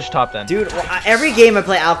just push top then. Dude, every game I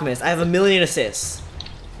play Alchemist, I have 1,000,000 assists.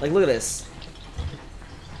 Like, look at this.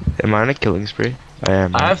 Am I on a killing spree? I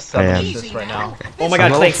am. I have 7 am. assists right now. Oh my I'm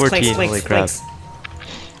god, level clinks, 14, clinks, holy clinks, crap. clinks.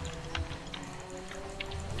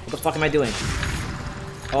 What the fuck am I doing?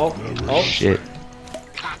 Oh, Shit.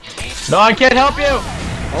 No, I can't help you!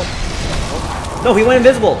 no, he went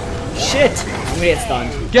invisible. Shit, I'm gonna get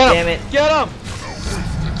stunned. Get him! Damn it. Get him!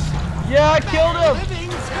 Yeah, I killed him! I'm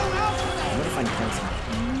gonna find clinks.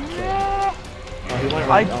 Oh, he went I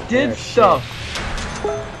right. Oh, did there, stuff.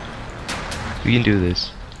 We can do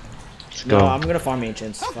this. Let's shit. go. No, I'm gonna farm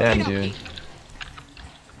ancients. Fuck Damn, it. dude.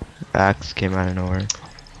 Axe came out of nowhere.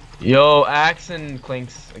 Yo, Axe and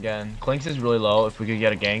Clinks again. Clinks is really low. If we could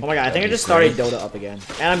get a gank. Oh my god, I think I that'd be just started great. Dota up again.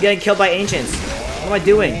 And I'm getting killed by Ancients. What am I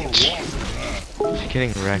doing? You're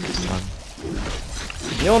getting wrecked, son.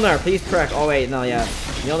 Mjolnir, please prec. Oh wait, no, yeah.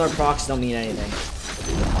 Mjolnir procs don't mean anything.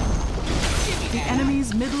 The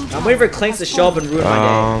enemy's middle I'm waiting for Clinks to show up and ruin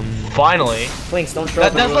my day. Finally. Clinks, don't show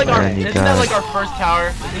up and That's ruin like my our. Man, day. you Isn't that guys. like our first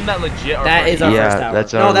tower? Isn't that legit? Our That first is our Yeah, first tower.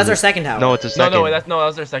 that's No, our- that's our second tower. No, it's a No, second. no, wait, that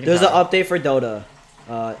was our second. There's an tower. update for Dota.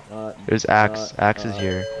 There's Axe. Axe is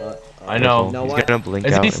here. I know. You know He's what? gonna blink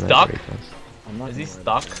Is out. he and then stuck? break us. I'm not Is he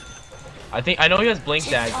gonna stuck? I know he has blink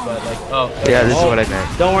dags, but like, oh. Yeah, this is Oh. what I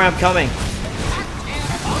meant. Don't worry, I'm coming.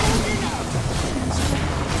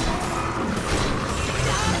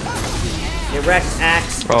 Get wrecked,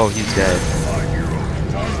 Axe. Oh, he's dead.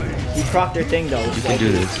 You proc their thing though. You can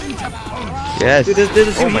do this. Yes. Dude, there's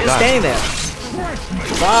Oh dude my just god. standing there.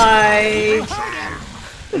 Bye.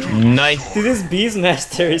 Nice. Dude, this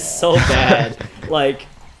Beastmaster is so bad. Like,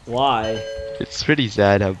 why? It's pretty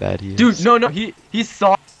sad how bad he is. Dude, no, he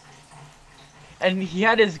saw. And he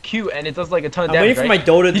had his Q, and it does like a ton of I'm damage. waiting for right? my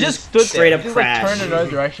Dota to He just just stood straight there. up He just crash. like turned in another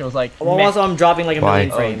direction. It was like, Well, meh. also I'm dropping like a Why?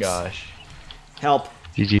 million Oh frames. gosh. Help.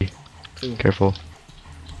 GG. Please. Careful.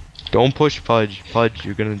 Don't push Pudge. Pudge,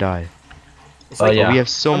 you're gonna die. It's like, yeah. We have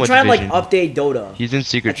so I'm much trying vision. to like update Dota. He's in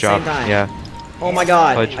secret at the same shop. time. Yeah. Oh my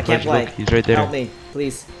god, Pudge, I can't Pudge, play. look, he's right there. Help me,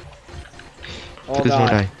 please. Oh Please don't god,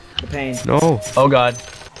 die. the pain. No. Oh god.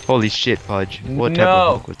 Holy shit, Pudge. What type No.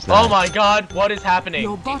 of hook was that? Oh my god, what is happening?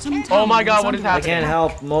 Your bottom Oh my tower god, what is under I happening? can't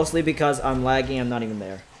help, mostly because I'm lagging, I'm not even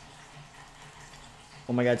there.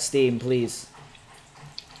 Oh my god, Steam, please.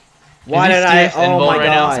 Why he did I? Steam's Oh invul my right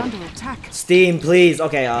now? is god. under attack. Steam, please.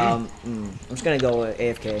 Okay, I'm just gonna go with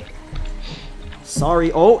AFK.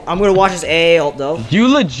 Sorry. Oh, I'm gonna watch this AA ult though. You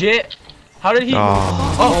legit? How did he?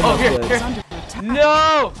 Oh. Oh, my here, god. here. Under attack.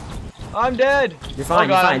 No! I'm dead. You're fine, Oh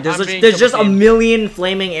god, you're fine. I'm being There's just a killed. million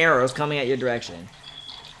flaming arrows coming at your direction.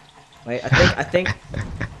 Wait, I think.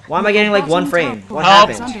 Why am I getting like one frame? What Help.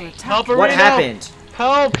 happened? Under attack. Help What Arena. happened?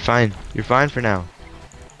 Help! You're fine. You're fine for now.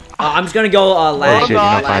 I'm just gonna go lag. Holy shit, you're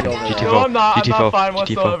not. not fine. lag over there. No, I'm not. I'm GTFO, not fine GTFO,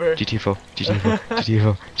 whatsoever. GTFO, GTFO,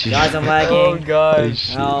 GTFO, GTFO. Guys, I'm Oh lagging. Holy god.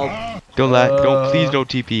 shit. Help. Don't don't, please don't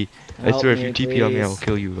TP. I Help swear, if me, you TP on me, I will please.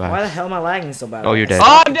 kill you. Why the hell am I lagging so bad? Oh, you're dead. Oh,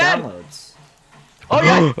 Stop I'm the dead. Downloads. Oh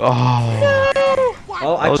yeah. Oh,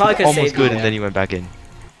 Oh, I that was probably could almost save good, you. and then you went back in.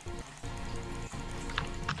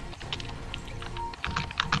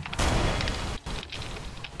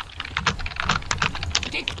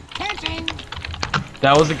 Catching.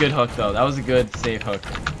 That was a good hook though. That was a good safe hook.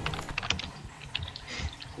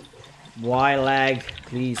 Why lag,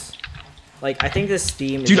 please? Like, I think this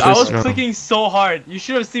Steam is Dude, I just- was No. clicking so hard. You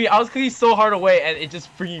should have seen me. I was clicking so hard away, and it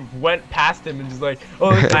just freaking went past him and just like, oh.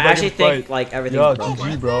 let's I get back actually in the think fight. like everything's Yeah, broken.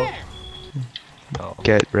 GG, bro. No.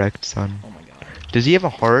 Get wrecked, son. Oh my god. Does he have a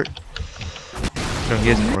heart? No, he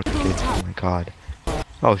has an orchid. Oh my god.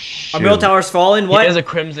 Oh Our shit. middle tower's fallen. He What? has a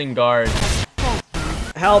crimson guard.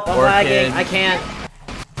 Help! I'm Orchid. lagging. I can't.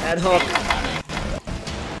 That hook.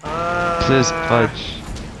 Please, Pudge.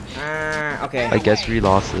 Okay. I guess we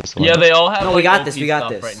lost this one. Yeah, they all have. No, like, we got OP this. We got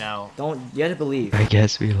stuff this. right now. Don't. You have to believe. I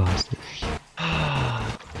guess we lost it.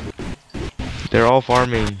 They're all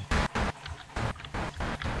farming.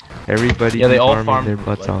 Everybody Yeah, they all farming farm their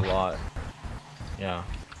butts like, off. a lot. Yeah.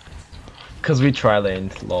 Cause we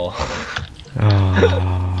Trilane, lol.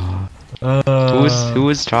 Oh. Who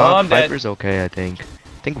was Oh, top? I'm dead. Viper's okay, I think. I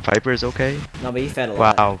think Viper's okay. No, but he fed a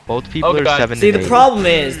lot. Wow, both people Oh, are God. 7 See, and the 8. problem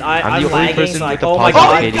is I'm I'm the only lagging. person So like, with a oh my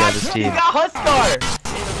positive god. KD on this team. He got Huskar!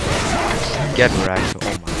 Get wrecked. Oh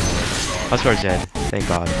my god. Huskar's dead. Thank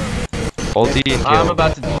god. Ulti and kill. I'm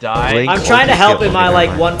about to die. Blink. I'm trying to ulti, help kill. in my Okay, like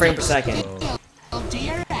never 1 frame per second. Oh, to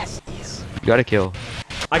your besties. You gotta kill.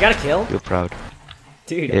 I got a kill, Feel proud.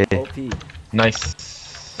 dude. Yeah. OP.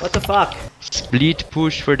 Nice. What the fuck? Split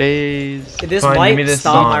push for days. This Fine, give me might this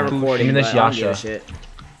stop my song. recording. Give me this but I don't give a Yasha. shit.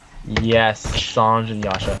 Yes, Sanj and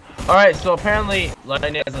Yasha. Alright, so apparently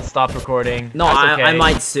Lightning hasn't stopped recording. No, That's I okay.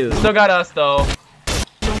 might soon. Still got us though.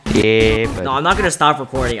 Yeah, but No, I'm not gonna stop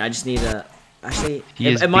recording. I just need to. Actually, He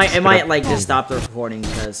is it might big like scrub. just stop the recording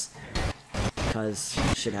because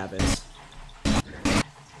shit happens.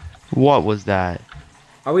 what was that?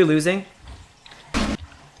 Are we losing?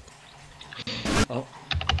 Oh.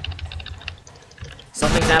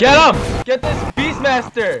 Something's happening. Get him! Get this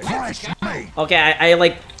Beastmaster! Okay, I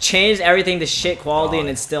like changed everything to shit quality and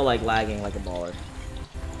it's still like lagging like a baller.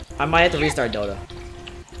 I might have to restart Dota,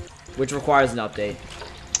 which requires an update.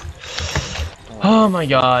 Oh my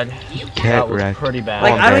god. Get That was wrecked. pretty bad.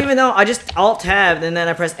 Like I'm I don't dead. even know. I just alt tabbed and then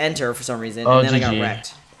I pressed enter for some reason Oh, and then I got GG.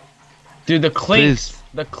 wrecked. Dude, the Clinks. Please.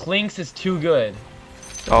 The Clinks is too good.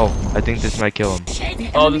 Oh, I think this might kill him.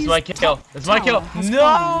 The Oh, this enemy's might kill. This might kill. tower has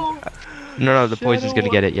No! No, the poison's gonna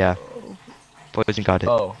get it. Yeah, poison got it.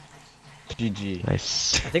 Oh. GG.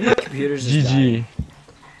 Nice. I think my computer's just dying. GG.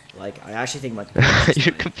 Like, I actually think my computer's just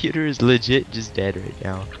Your dying. computer is legit just dead right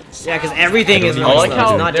now. Yeah, because everything is I really don't slow. like how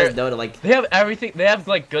It's not just they're- Dota. Like, They have everything. They have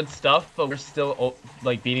like good stuff, but we're still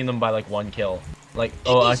like beating them by like 1 kill. Like,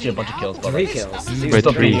 oh, actually a bunch of kills, but 3 like, kills. we're Wait,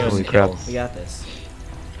 still three, beating them holy in crap. kills. We got this.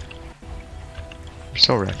 We're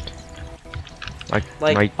so wrecked. Like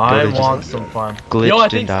Like, my I Dota want just some fun. glitched Yo, I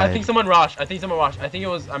and think died. someone rushed. I think it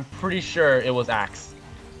was. I'm pretty sure it was Axe.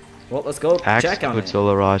 well, let's go Axe check on with it.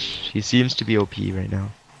 solo Rosh. He seems to be OP right now.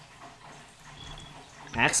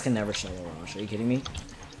 Axe can never solo Rosh. Are you kidding me?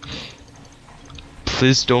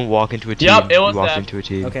 Please don't walk into a team. Yup, it was you walked them. into a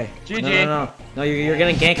team. Okay. GG. No, you're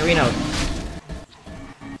gonna gank Reno.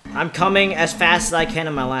 I'm coming as fast as I can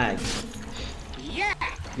in my lag. Yeah.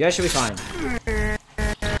 You guys should be fine.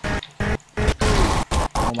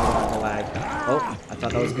 Oh my god, the lag. Oh, I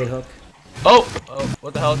thought that was a good hook. Oh,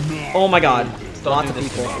 what the hell? Oh my god, Don't lots do of this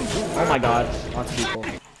people. Oh my god, lots of people.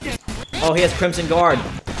 Oh, he has Crimson Guard.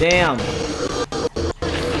 Damn.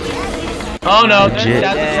 Oh no, Legit.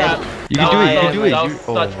 that's a trap. You That can do was it. You can do it. that was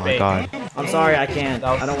Oh such my bait. god. I'm sorry, I can't.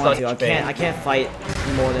 That was I don't want such to. bait. I can't fight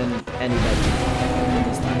more than anybody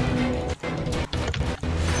this time.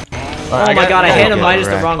 Alright, Oh my god, I got- hit him yeah, minus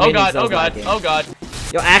the right. wrong Oh minions, god, that oh was god, lagging. oh god.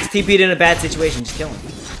 Yo, Axe TP'd in a bad situation, just kill him.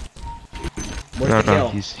 Where's No, the no, kill?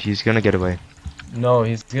 he's gonna get away. No,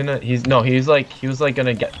 he was like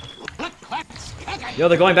gonna get. Yo,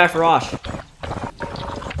 they're going back for Rosh.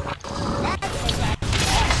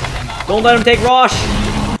 Don't let him take Rosh!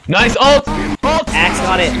 Nice ult! Ult! Axe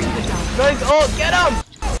got it. Nice ult! Get him!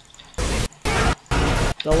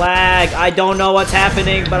 The lag. I don't know what's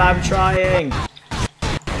happening, but I'm trying.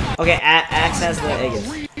 Okay, Axe has the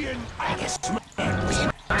Aegis.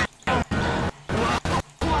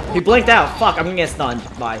 He blinked out. Fuck, I'm gonna get stunned.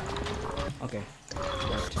 Bye. Okay.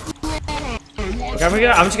 Okay,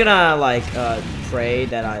 I'm just gonna like pray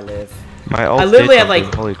that I live. My ult I literally did have like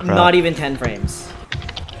something, holy crap. not even 10 frames.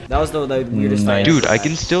 That was the weirdest fight. Dude, I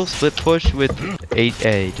can still split push with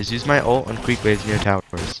 8A. Just use my ult on creep waves near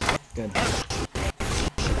towers. Good.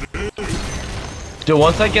 Dude,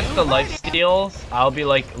 once I get the life steals, I'll be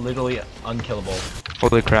like literally unkillable.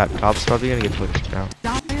 Holy crap, top's probably gonna get pushed now.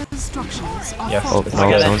 Dire's structures are Yes. Oh, fortified.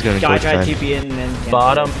 no, someone's gonna Guy glitch tried then. TP in and then canceled.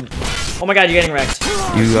 Bottom. Oh my god, you're getting wrecked.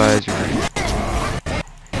 You guys are...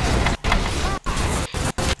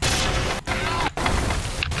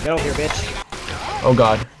 Get over here, bitch. Oh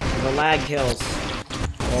god. The lag kills.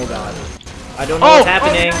 Oh god. I don't know what's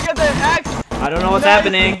happening. Oh, get the axe! I don't know what's Nice.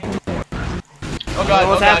 happening. Oh I don't god, know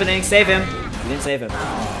what's oh god. happening. Save him. You didn't save him.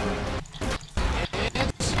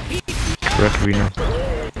 Referee now.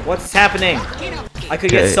 What's happening? I could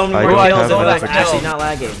get Okay, so many I more don't kills have if I enough was for actually kills. not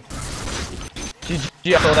lagging.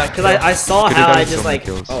 GG, I saw that Because I saw Could've how I gotten just so many like...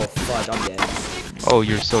 kills. Oh, fudge, I'm dead. Oh,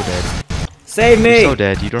 you're so dead. Save You're me! so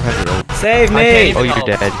dead. You don't have your ult. Save I me! can't even- Oh, you're help.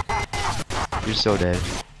 dead. You're so dead.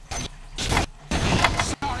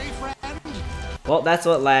 Well, that's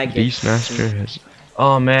what lag gets. Beastmaster has...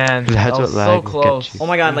 Oh man, That's that what was lag so will get close. you. Oh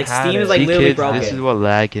my god, You like had Steam it. is like See, literally kids, broken. this is what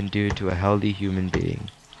lag can do to a healthy human being.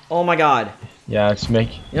 Oh my god. Yeah, it's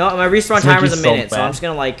make. You know what, my respawn It's like timer is a he's so minute, so bad. I'm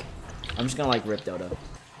just gonna like rip Dota. Is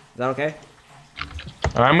that okay?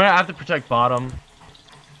 I'm gonna have to protect bottom.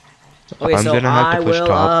 Okay, I'm so gonna have to I push will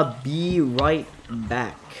top. be right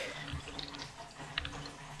back.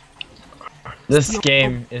 This Your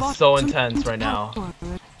game is so bottom intense right now. tower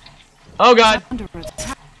Oh god. is under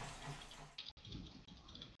attack.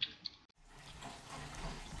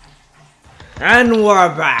 And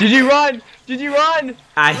we're back. Did you run? Did you run?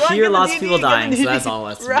 I Run, hear get the lots of DD, people get the dying, so DD. that's all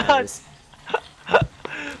that Run. matters.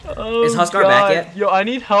 Oh, Is Huskar back God. yet? Yo, I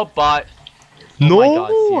need help, bot. No! Oh my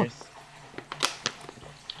god, serious.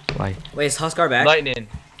 Why? Wait, is Huskar back? Lightning.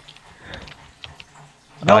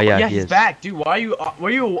 Oh, yeah, he he's is. back, dude. Why are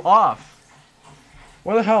you off?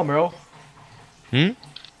 What the hell, bro? Hmm?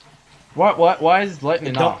 Why is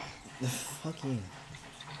lightning Don't- off? Fuck you.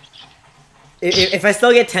 If I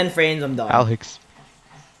still get 10 frames, I'm done. Alex,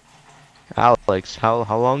 how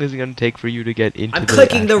long is it gonna take for you to get into I'm the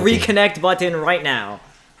clicking the actual game? reconnect button right now.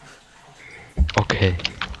 Okay.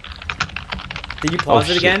 Did you pause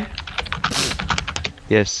it shit. again?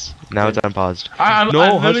 Yes. Now it's unpaused. I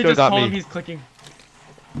No, literally Huskar just got told me. him he's clicking.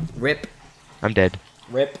 Rip. I'm dead.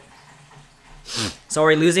 Rip. So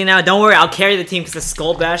we're losing now? Don't worry, I'll carry the team because the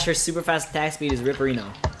Skull Basher super fast attack speed is Ripperino.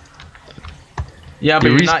 Yeah, but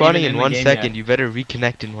You're you're not respawning even in the 1 game second. yet. You better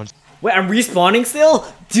reconnect in 1 second. Wait, I'm respawning still?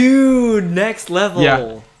 Dude, next level.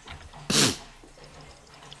 Yeah.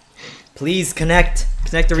 Please connect.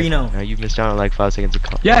 Connect the Reno. Now you missed out on like 5 seconds of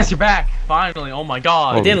Yes, you're back. Finally. Oh my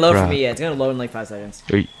god. It didn't load crap. for me yet. It's gonna load in like 5 seconds.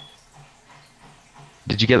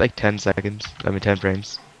 Did you get like 10 seconds? I mean 10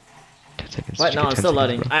 frames. 10 seconds. What? Did you No, get I'm 10 still seconds,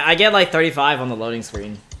 loading. bro? I get like 35 on the loading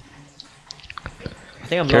screen. I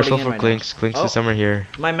think I'm Careful loading in for right Clinks. now. Clinks Oh, is somewhere here.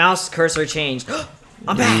 my mouse cursor changed.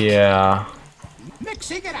 I'm back. Yeah.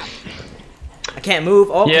 Mixing it up. I can't move.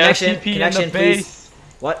 Oh, Yeah, connection. TP in Connection, the please. base.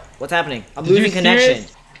 What? What's happening? I'm Did you losing see connection.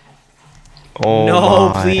 it? Oh No,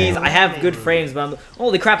 my. please. I have good frames, but I'm...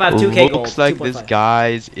 Holy crap, I have 2K gold. Looks like this 2.5.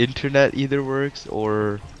 guy's internet either works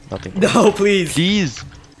or nothing. No, please. Please.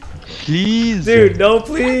 Please. Dude, no,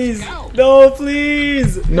 please. No,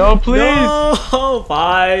 please. No, please. No.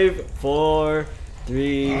 5, 4,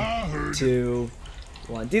 3, 2,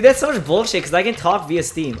 1. Dude, that's so much bullshit because I can talk via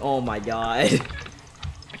Steam. Oh my god.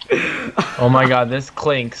 Oh my god, this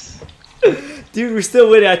clinks. Dude, we're still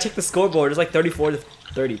winning. I checked the scoreboard. It's like 34 to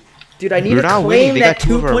 30. Dude, I need We're to not claim winning. They that got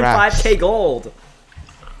 2 of our racks. 2.5k gold.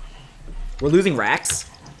 We're losing racks?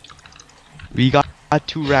 We got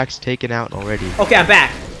 2 racks taken out already. Okay, I'm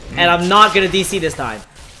back. And I'm not gonna DC this time.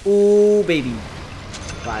 Ooh, baby.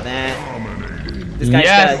 Buy that. This guy's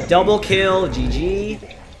got a double kill.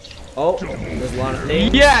 GG. Oh, there's a lot of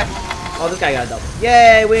things. Yes. Oh, this guy got a double.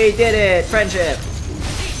 Yay, we did it. Friendship.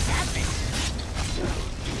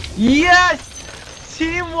 Yes.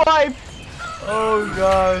 Team wipe. Oh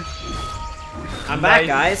gosh. I'm back,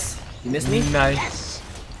 Nice. guys. You missed me? Nice.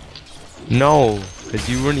 No, because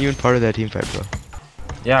you weren't even part of that team fight, bro.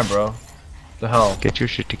 Yeah, bro. The hell. Get your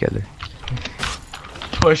shit together.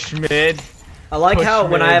 Push mid. I like Push how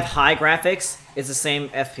when I mid. have high graphics, it's the same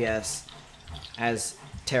FPS as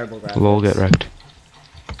terrible graphics. Lol, get wrecked.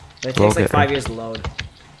 But it Lol, takes like get 5 wrecked. years to load.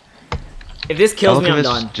 If this kills me, I'm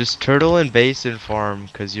Alchemist, done. just turtle and base and farm,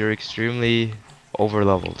 because you're extremely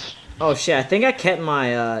over-leveled. Oh shit, I think I kept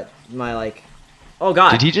my, my like... Oh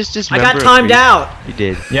god. Did he just I dismember got a timed creep? out! He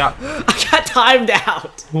did. Yeah. I got timed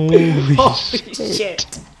out! Holy Holy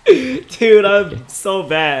shit. Dude, I'm so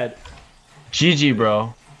bad. GG,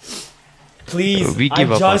 bro. Please, We I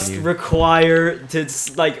give up on just you. require to,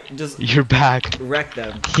 like, just You're back. wreck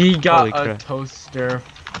them. He got Holy a crap. toaster.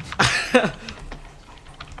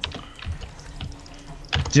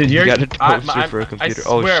 Dude, you're got a toaster for a computer. I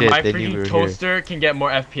Oh, swear, shit, my they knew we freaking were here. toaster can get more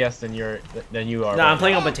FPS than you are. Nah, right I'm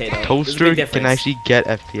playing on potato. There's a Toaster big can difference. actually get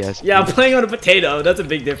FPS. Yeah, I'm playing on a potato. That's a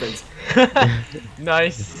big difference. now.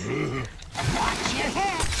 Nice.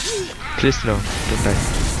 Just no. Don't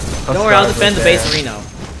die. Don't worry, I'll defend the base arena.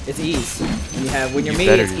 It's ease. When you're You me,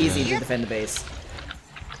 better it's do easy that. to defend the base.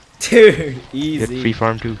 Dude, Get easy. free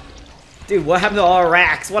farm too. Dude, what happened to all our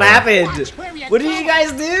racks? What happened? What did you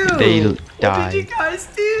guys do? They What did you died. guys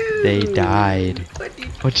do? They died. What did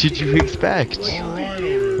What did you expect? What are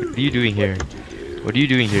you doing here? What are you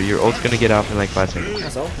doing here? Your ult's gonna get off in like 5 seconds.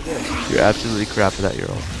 That's all? Good. You're absolutely crap without your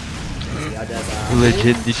ult. Yeah, that's,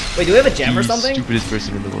 Legit the Wait, do we have a gem or something? stupidest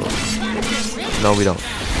person in the world. No, we don't.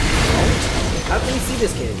 How can we see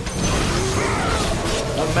this kid?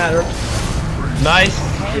 Doesn't matter. Nice.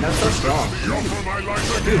 Dude, I'm so strong.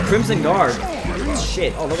 Dude, Crimson Guard.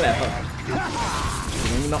 Shit. Oh, look at that hook.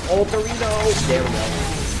 The Altarino. There we go.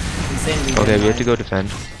 Insanity. Okay, we have to go defend.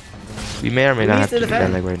 We may or may Who not needs have to to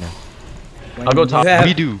defend defend? like right now. I'll go top.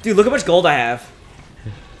 We do. Dude, look how much gold I have.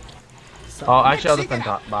 Oh, actually, I'll defend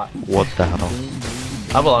top bot. What the hell?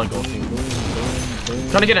 I have a lot of gold too.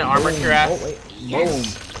 Trying to get an armor cure Oh, ass. wait. Boom.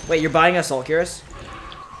 Wait, you're buying Assault Cures?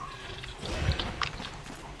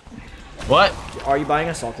 What? Are you buying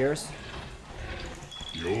Assault Cures?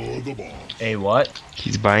 You're the boss. A what?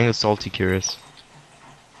 He's buying a salty curious.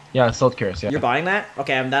 Yeah, assault cures. Yeah. You're buying that?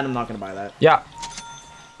 Okay, I'm not gonna buy that. Yeah.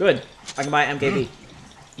 Good. I can buy MKB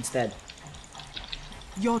instead.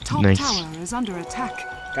 Your top Nice. tower is under attack.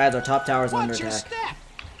 Guys, our top tower is under Watch your attack. step.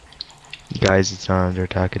 Guys, it's not under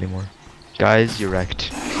attack anymore. Guys, you're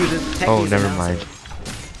wrecked. Dude, the tech Oh, needs never an mind. answer.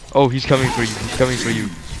 Oh, he's coming for you. He's coming for you.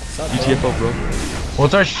 Sup, bro? UTFO, bro.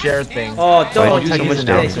 What's our share thing? Oh, Why'd don't you do so use much it.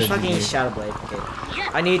 damage? Fucking Shadow Blade. Okay.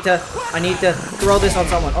 I need to throw this on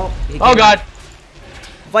someone. Oh, he Oh came god. out.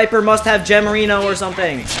 Viper must have Gemarino or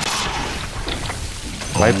something.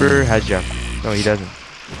 Viper has gem. No, he doesn't.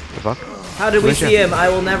 The fuck? How did we Where's see Gem? him? I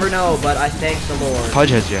will never know, but I thank the Lord. Pudge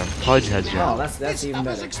has gem. Pudge has Oh, gem. that's even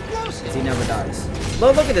This better. is explosive. 'Cause he never dies.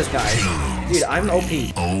 Look at this guy. Dude, I'm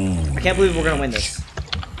OP. I can't believe we're gonna win this.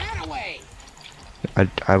 That away.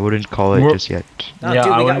 I wouldn't call it We're- just yet. No, Yeah,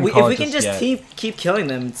 dude, I wouldn't if call we it can just just yet. keep killing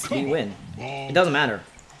them, we win. It doesn't matter.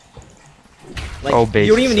 Like, Oh, base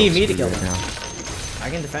you don't is even so need me to screwed kill right them. now. I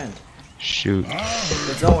can defend. Shoot.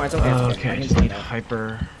 It's don't worry, it's okay. It's okay. I Okay, I can just defend need that.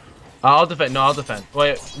 hyper. I'll defend. No, I'll defend.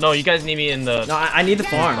 Wait, no, you guys need me in the. No, I need the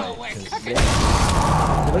farm. Yeah.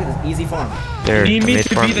 Look at this easy farm. There, You need me made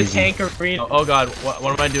to farm be the easy. tank arena. Oh god, what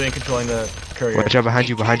am I doing controlling the courier? Watch out behind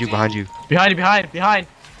you, behind you, behind you. Behind, behind.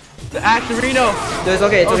 The Actorino. No, it's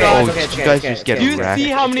okay, it's Oh, okay, God. it's okay, Oh, it's you okay, guys it's okay, just it's get okay. Do you wrecked. see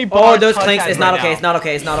how many Oh, bars those Touch clinks, has it's not right okay, now? it's not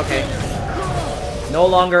okay, it's not okay. No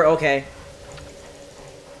longer okay.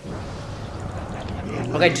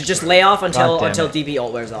 Okay, just lay off until God damn it. DP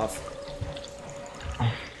ult wears off.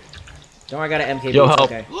 Don't worry, I got an MK. Yo, boost,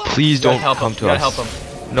 help. okay. Please You gotta don't help come him. to You us. gotta help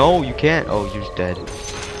him. No, you can't. Oh, you're just dead.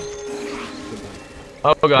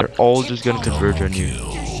 Oh They're god. all just gonna converge on you.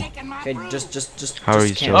 Okay, just. How are you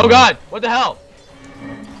just still Oh god. What the hell?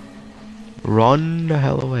 Run the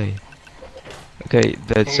hell away. Okay,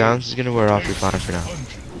 that sounds is gonna wear off. You're fine for now.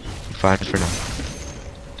 You're fine for now.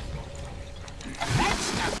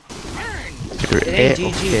 You're It ain't GG,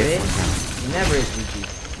 okay. bitch. It never is GG.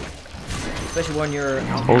 Especially when you're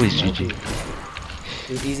Always GG.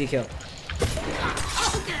 Dude, easy kill.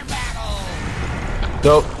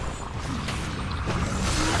 Dope.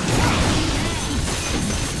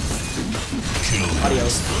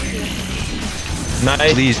 Adios.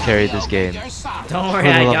 Nice. Please carry this game. Don't For worry, the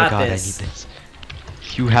I love of got God, this. I need this.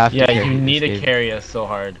 You have to Yeah, carry you need this to game. carry us so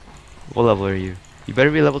hard. What level are you? You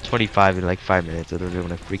better be level 25 in like 5 minutes, otherwise I'm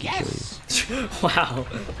gonna freaking kill you. Wow.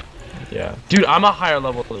 Yeah. Dude, I'm a higher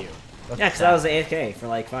level than you. Yeah, because I was AFK for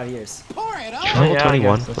like 5 years. Pour it up. Level yeah, I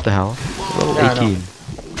 21? guess. What the hell? Level Yeah, I know. 18.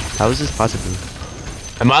 How is this possible?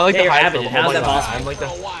 Am I like Yeah, the you're highest Abbadon. level? How's Oh my that God, possible? I'm like For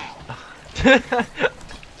the. a while.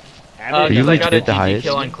 Abbadon. you I got a legit the GG highest?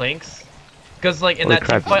 kill on Clinks. Because like in Holy that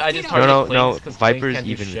crap. team fight, I just No, targeted no, Clinks. no. 'cause Clinks Viper's can't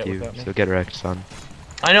do even shit with you, without me. so get wrecked, son.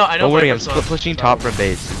 I know. Don't worry, I'm Viper's split not- pushing top from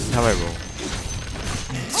base. This is how I roll.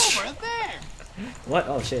 Over there. What?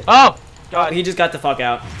 Oh shit. Oh! Oh, God. he just got the fuck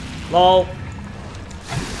out. Lol.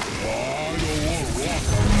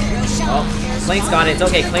 Oh, Clink's got it. It's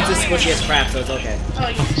okay. Clink's is squishy as crap, so it's okay. Oh,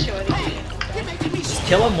 you can show it. You're making me Just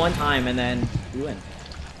kill him one time and then you win.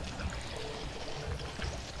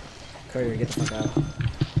 Courier, get the fuck out.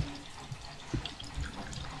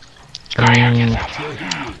 Courier, get the fuck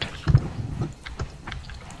out.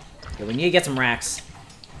 Okay, we need to get some racks.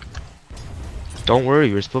 Don't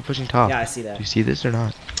worry, we're split pushing top. Yeah, I see that. Do you see this or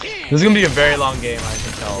not? This is gonna be a very long game, I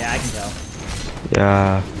can tell. Yeah, I can tell.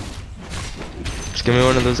 Yeah. It's gonna be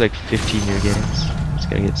one of those like 15-year games. It's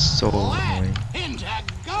gonna get so annoying. into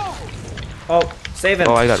go. Oh, save him.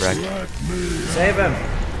 Oh, I got wrecked. Save him.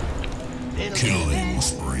 Killing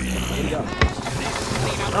spree. Where'd he go?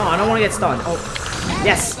 No, I don't want to get stunned. Oh,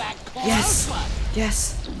 yes. Yes.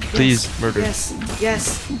 Yes. Please, murder. Yes.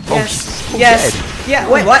 Yes. Oh, Yes. he's so Yes. dead. Yeah.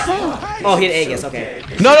 Wait. What? Oh, he had Aegis. Okay.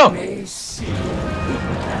 No!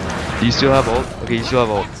 Do you still have ult? Okay, you still have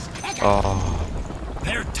ult. Oh.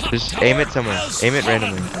 Just aim it somewhere. Aim it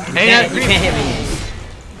randomly. Hey, You can't hit me.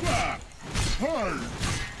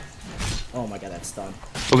 Oh my god, that's stunned.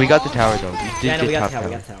 But we got the tower though. We did Yeah, no, we get got top the tower.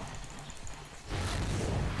 We tower. got the tower.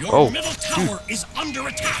 Your Oh, middle tower is under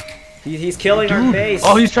attack. He's killing our base.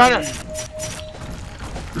 Oh, he's trying to.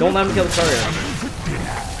 Don't let him kill the courier.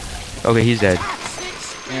 Okay, he's dead.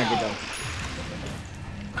 Yeah, good job.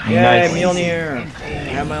 Yay, Nice. Mjolnir. I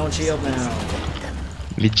have my own shield now.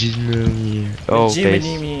 Midgey. Oh, base.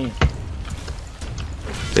 Jiminy.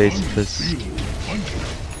 Base, because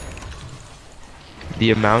the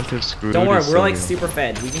amount of screw. Don't worry, is we're so like real. super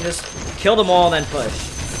fed. We can just kill them all and then push.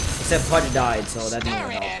 Except Pudge died, so that didn't Stir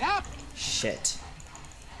really it help. up. Shit.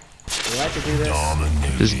 Do I have to do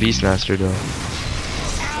this? This Beastmaster though.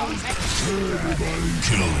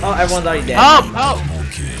 Oh, everyone's already dead. Help! Help!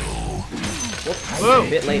 Whoops, Whoa. a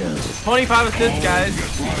bit late. 25 assists, guys.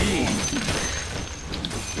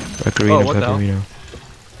 Recarino, Oh, what the hell? Pecorino.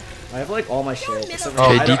 I have like all my shit. Except for Oh,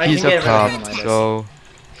 Okay, I DP's can get up rid of top, them, so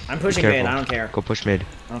I'm pushing careful. mid, I don't care. Go push mid.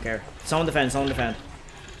 I don't care. Someone defend, someone defend.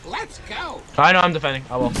 Let's go. I know I'm defending.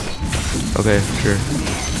 I will. Okay, sure.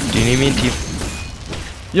 Do you need me in team?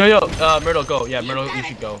 Yo, Myrtle, go. Yeah, Myrtle, you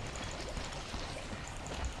should go.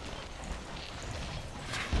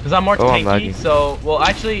 Cause I'm more Oh, I'm tanky, lagging. so well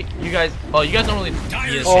actually you guys you guys don't really be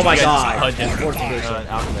as Oh my you guys God. Pudge and Fortification.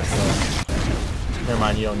 Alchemist, so never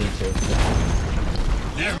mind, you don't need to.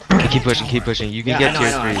 Okay, keep pushing, keep pushing. You can Yeah, get I tier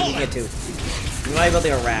know, I 3. can get two. We might be able to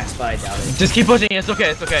get racks, but I doubt it. Just keep pushing. It's okay.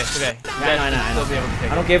 It's okay. It's okay. You Yeah, guys I know, should I still know. be able to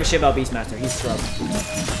take I don't give a shit about Beastmaster, he's scrub.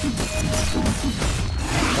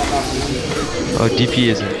 Fuck off, DP. Oh, DP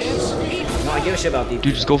isn't. No, I give a shit about DP.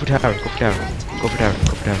 Dude, just go for tower. Go for tower. Go for tower.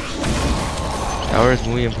 Go for tower. Tower is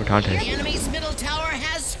muy importante. enemy's middle tower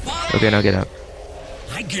has fallen. Okay, now get up.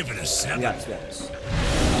 I give it a We 7. got this, we got this.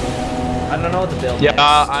 I don't know what the build Yeah, is.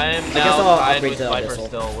 I am guess now I'll tied upgrade with to Viper Abyssal.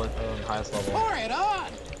 still with highest level. Pour it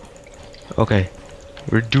on. Okay.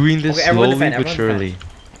 We're doing this Okay, everyone slowly defend, but everyone surely. You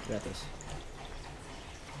got this.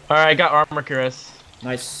 Alright, I got armor cuirass.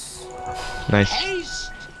 Nice. Nice.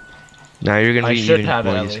 Haste. Now you're gonna I be should even have it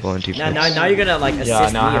more at useful in least. TPS. Now you're gonna like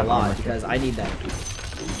assist now I me a have lot armor. because I need that.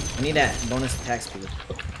 I need that bonus attack speed.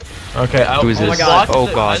 Okay, Who is Oh my this? God. Oh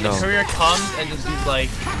the, god, the no. courier comes and just he's like,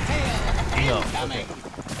 no. Okay.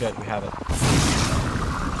 Good, we have it.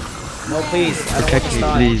 No, please. I don't Protect want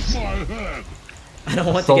to me, stun. please. I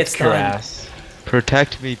don't want to get Assault stunned. cuirass.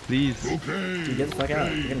 Protect me, please. Dude, get the fuck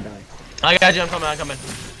out. You're gonna die. I got you, I'm coming.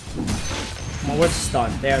 Come on, where's the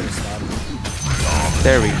stun? There's the stun.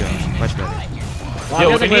 There we go. Much better. Well, Yo,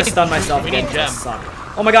 I'm we gonna need- stun myself we again. need because I gem.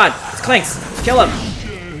 suck. Oh my god, it's Clinks. Kill him.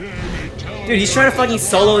 Dude, he's trying to fucking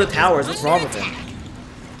solo the towers. What's wrong with him?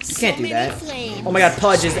 You can't do that. Oh my god,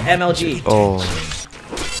 Pudge is MLG. Oh.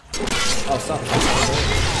 Oh, stop.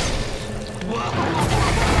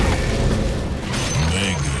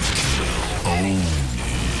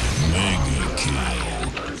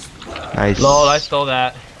 Nice. Lol, I stole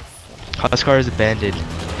that. Huskar is abandoned.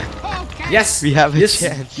 Yes. We have a yes.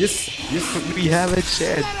 chance. Yes. We have a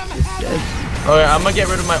chance. Okay, I'm gonna get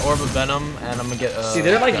rid of my orb of venom and I'm gonna get See,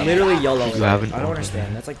 they're like gem. literally YOLO. You haven't I don't opened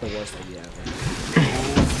understand. That's like the worst idea ever.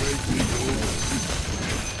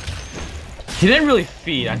 He didn't really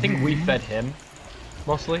feed. I think we fed him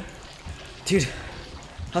mostly. Dude,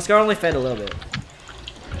 Huskar only fed a little bit.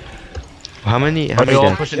 How many Are we all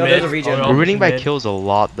deaths? pushing Yo, mid? there's a regen. Are we all We're winning pushing by mid? kills a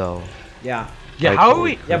lot though. Yeah. Yeah, Like, how are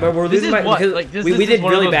holy we? crap. Yeah, but we're This losing is by what? because Like, this we is did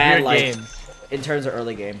one of really those bad weird like games. in terms of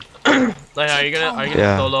early game. Like, are you gonna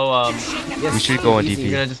Yeah. solo? Yes, We should go on easy.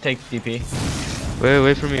 You're DP. gonna just take DP.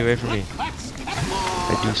 Wait for me, wait for me.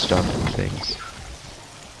 I do stuff and things.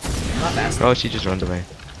 Not fast. Oh, she just runs away.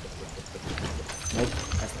 Nope.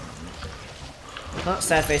 Not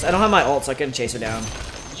sad face. I don't have my ult, so I couldn't chase her down.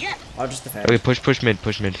 I'll just defend. Okay, push mid.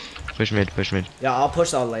 Yeah, I'll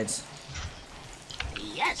push all the lanes.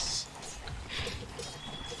 Yes.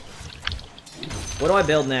 What do I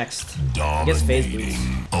build next? I guess phase boots.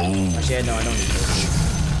 Actually, no, I don't need phase.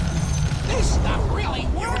 This stuff really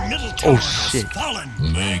Your works. middle tower shit. has fallen.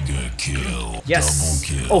 Mega kill. Yes.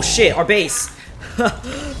 Double kill. Oh shit, our base.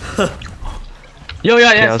 Yo,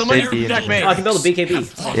 Yeah, I'll somebody stay B and protect me. Oh, I can build a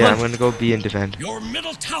BKB. Yeah, I'm gonna go B and defend. Your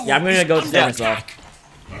middle tower Yeah, I'm gonna is go under defend as well. attack.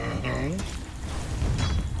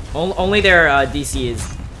 Only their DC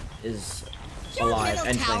is Your alive middle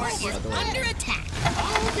and tower Clinks. is under attack.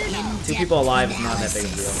 Two people alive is not that big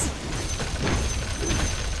of a deal.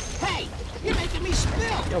 Hey, you're making me spill.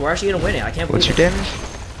 Yeah, we're actually gonna win it. I can't believe What's your it. damage?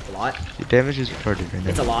 A lot. Your damage is retarded right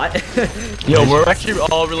It's now. a lot. Yo, we're actually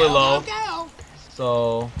all really low. Go.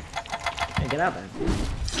 So Hey, get out, man.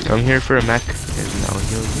 I'm here for a mech. And I'll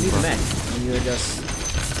heal You you need the up. mech. And you're just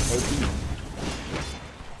OP.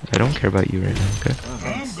 I don't care about you right now, okay?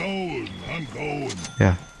 I'm going.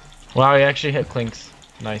 Yeah. wow, he actually hit Clinks.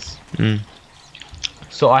 Nice. Mm.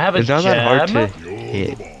 So I have a It's not that hard gem. to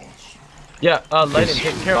hit. Yeah, Lightning,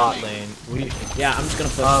 take care of bot lane. Yeah, I'm just gonna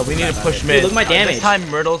push. We need to crap out push of it. mid. Dude, look at my damage. This time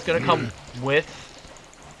Myrtle's gonna come with.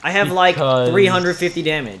 I have like because- 350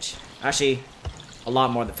 damage. Actually, a lot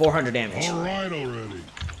more than 400 damage.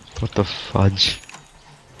 What the fudge?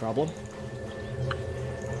 Problem?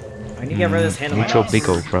 I need to get rid of this hand of Mucho my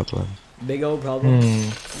bigo problem. Big O problem.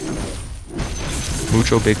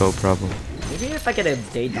 Mucho bigo problem. Maybe if I get a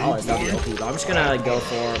 $8, that'd be OP. But I'm just gonna go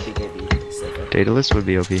for BKB. Safer. Daedalus would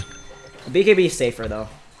be OP. BKB is safer though.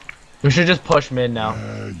 We should just push mid now.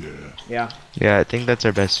 Yeah. Yeah, I think that's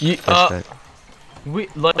our best, Ye- best bet. We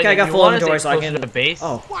like, Okay, I got you full wanna inventory, stay so I closer can. to the base.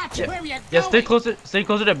 Oh, Watch where you're going. Yeah, stay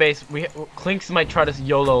closer to base. Clinks might try to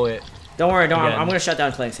YOLO it. don't worry, don't worry. Again. I'm gonna shut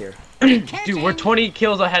down Clanks here. Dude, we're 20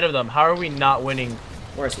 kills ahead of them. How are we not winning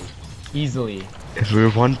Where is he? easily? If we're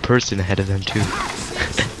one person ahead of them too.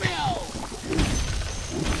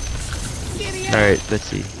 Alright, let's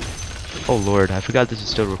see. Oh lord, I forgot this is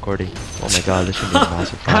still recording. Oh my god, this should be a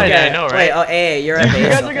massive I problem. know, right? Wait, oh, hey, you're at base. You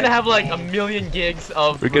guys are okay. gonna have like a million gigs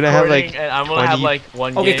of We're gonna have, like, recording, and I'm gonna have 20 like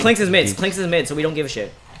 1 Okay, gig. Clinks is mid. Clinks is mid, so we don't give a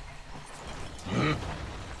shit.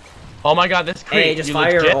 Oh my god, this creep. Hey, just you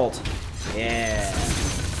fire legit? your ult. Yeah.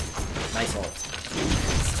 Nice ult.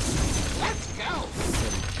 Let's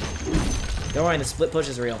go. Don't worry, the split push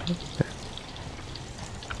is real.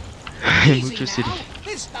 Mucho City. Now.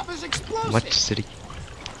 This stuff is explosive. Much City.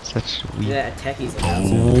 Such weak. Yeah, techies.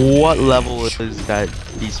 What level is that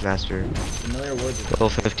Beastmaster? Familiar words. Level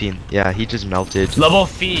 15. Yeah, he just melted. Level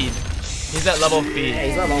feed. He's at level feed. Yeah,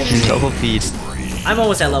 he's not level He's feed. level feed. I'm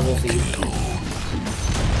almost at level feed.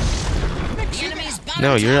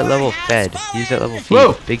 No, you're at level fed. He's at level feed.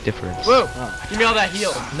 Whoa. Big difference. Whoa! Give me all that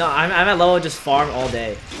heal. No, I'm at level just farm all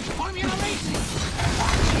day. Formula racing.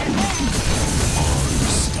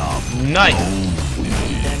 Nice.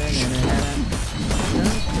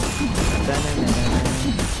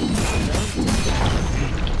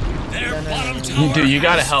 Dude, you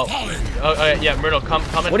gotta help. Oh, yeah, Myrtle, come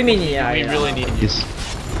and What do you mean, yeah? we really need you. Yes.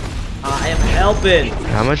 I am helping.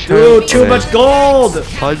 How much? Dude, too much gold.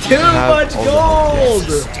 Pudge, Too you have much all the-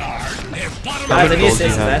 gold. How Guys, I much need gold do you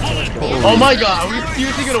assists. have? That's too much gold. Oh my god, are we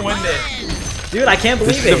seriously gonna win this? Dude, I can't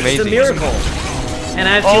believe is it. It's a amazing. miracle. And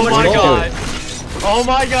I have too Oh much my gold. god. Oh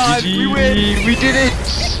my god, we win. We did it!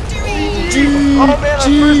 Oh man, our first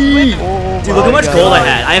win. Oh Dude, look how much gold I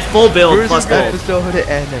had. I have full build First plus gold. episode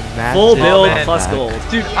and a massive Full build man. plus gold.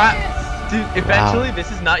 Dude, eventually this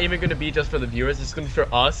is not even gonna be just for the viewers. It's gonna be for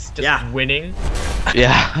us just winning.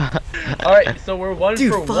 Yeah. All right, so we're one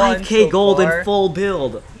Dude, for one. 5k so gold far. in full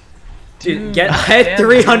build. Dude, I damn, had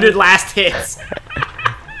 300 last hits.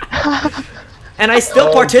 And I still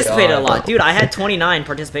Oh, participated God. a lot. Dude, I had 29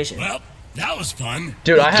 participation. Well, that was fun.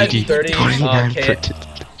 Dude, I had GG. 30. 29 K.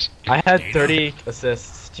 I had 30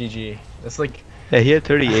 assists. GG. That's like. Yeah, he had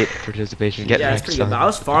 38 participation. Get Yeah, that's next pretty good. But I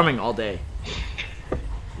was farming all day.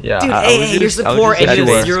 Yeah. Dude, I hey, was your just- I was support just and you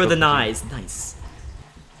everywhere. zero the knives. Nice.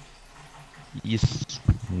 Yes,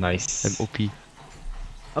 Nice. I'm OP.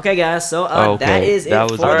 Okay, guys, so Oh, okay. that is That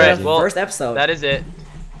it was for the amazing. Well, first episode. That is it.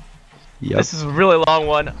 Yep. This is a really long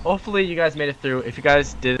one. Hopefully you guys made it through. If you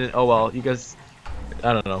guys didn't, oh well. You guys,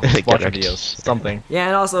 I don't know. Just watch Correct. videos. Something. Yeah,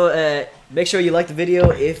 and also make sure you like the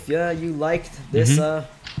video if you liked this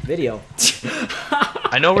Mm-hmm. video.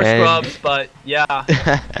 I know we're And- scrubs, but yeah.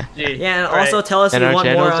 Gee. Yeah, and All right. also tell us if And you our want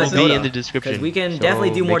more channels on will be Dota. in the description. 'Cause we can so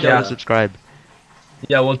definitely do more make sure to Dota. subscribe.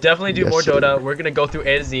 Yeah, we'll definitely do Yes, more sir. Dota. We're gonna go through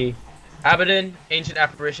A to Z. Abbadon, Ancient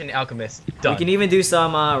Apparition, Alchemist. Done. We can even do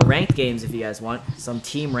some ranked games if you guys want. Some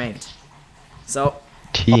team ranked. So,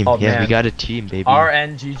 Team. Oh, Yeah, we man. got a team, baby.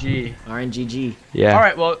 RNGG. RNGG. Yeah. All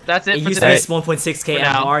right, well that's it It for used to today. be 1.6k For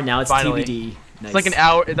now, MR, now it's finally. TBD. Nice. It's like an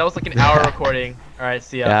hour. That was like an hour recording. All right,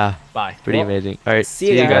 see ya. Yeah. Bye. Pretty Well, amazing. All right.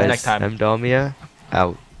 see you guys next time. I'm Dalmia.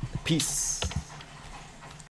 Out. Peace.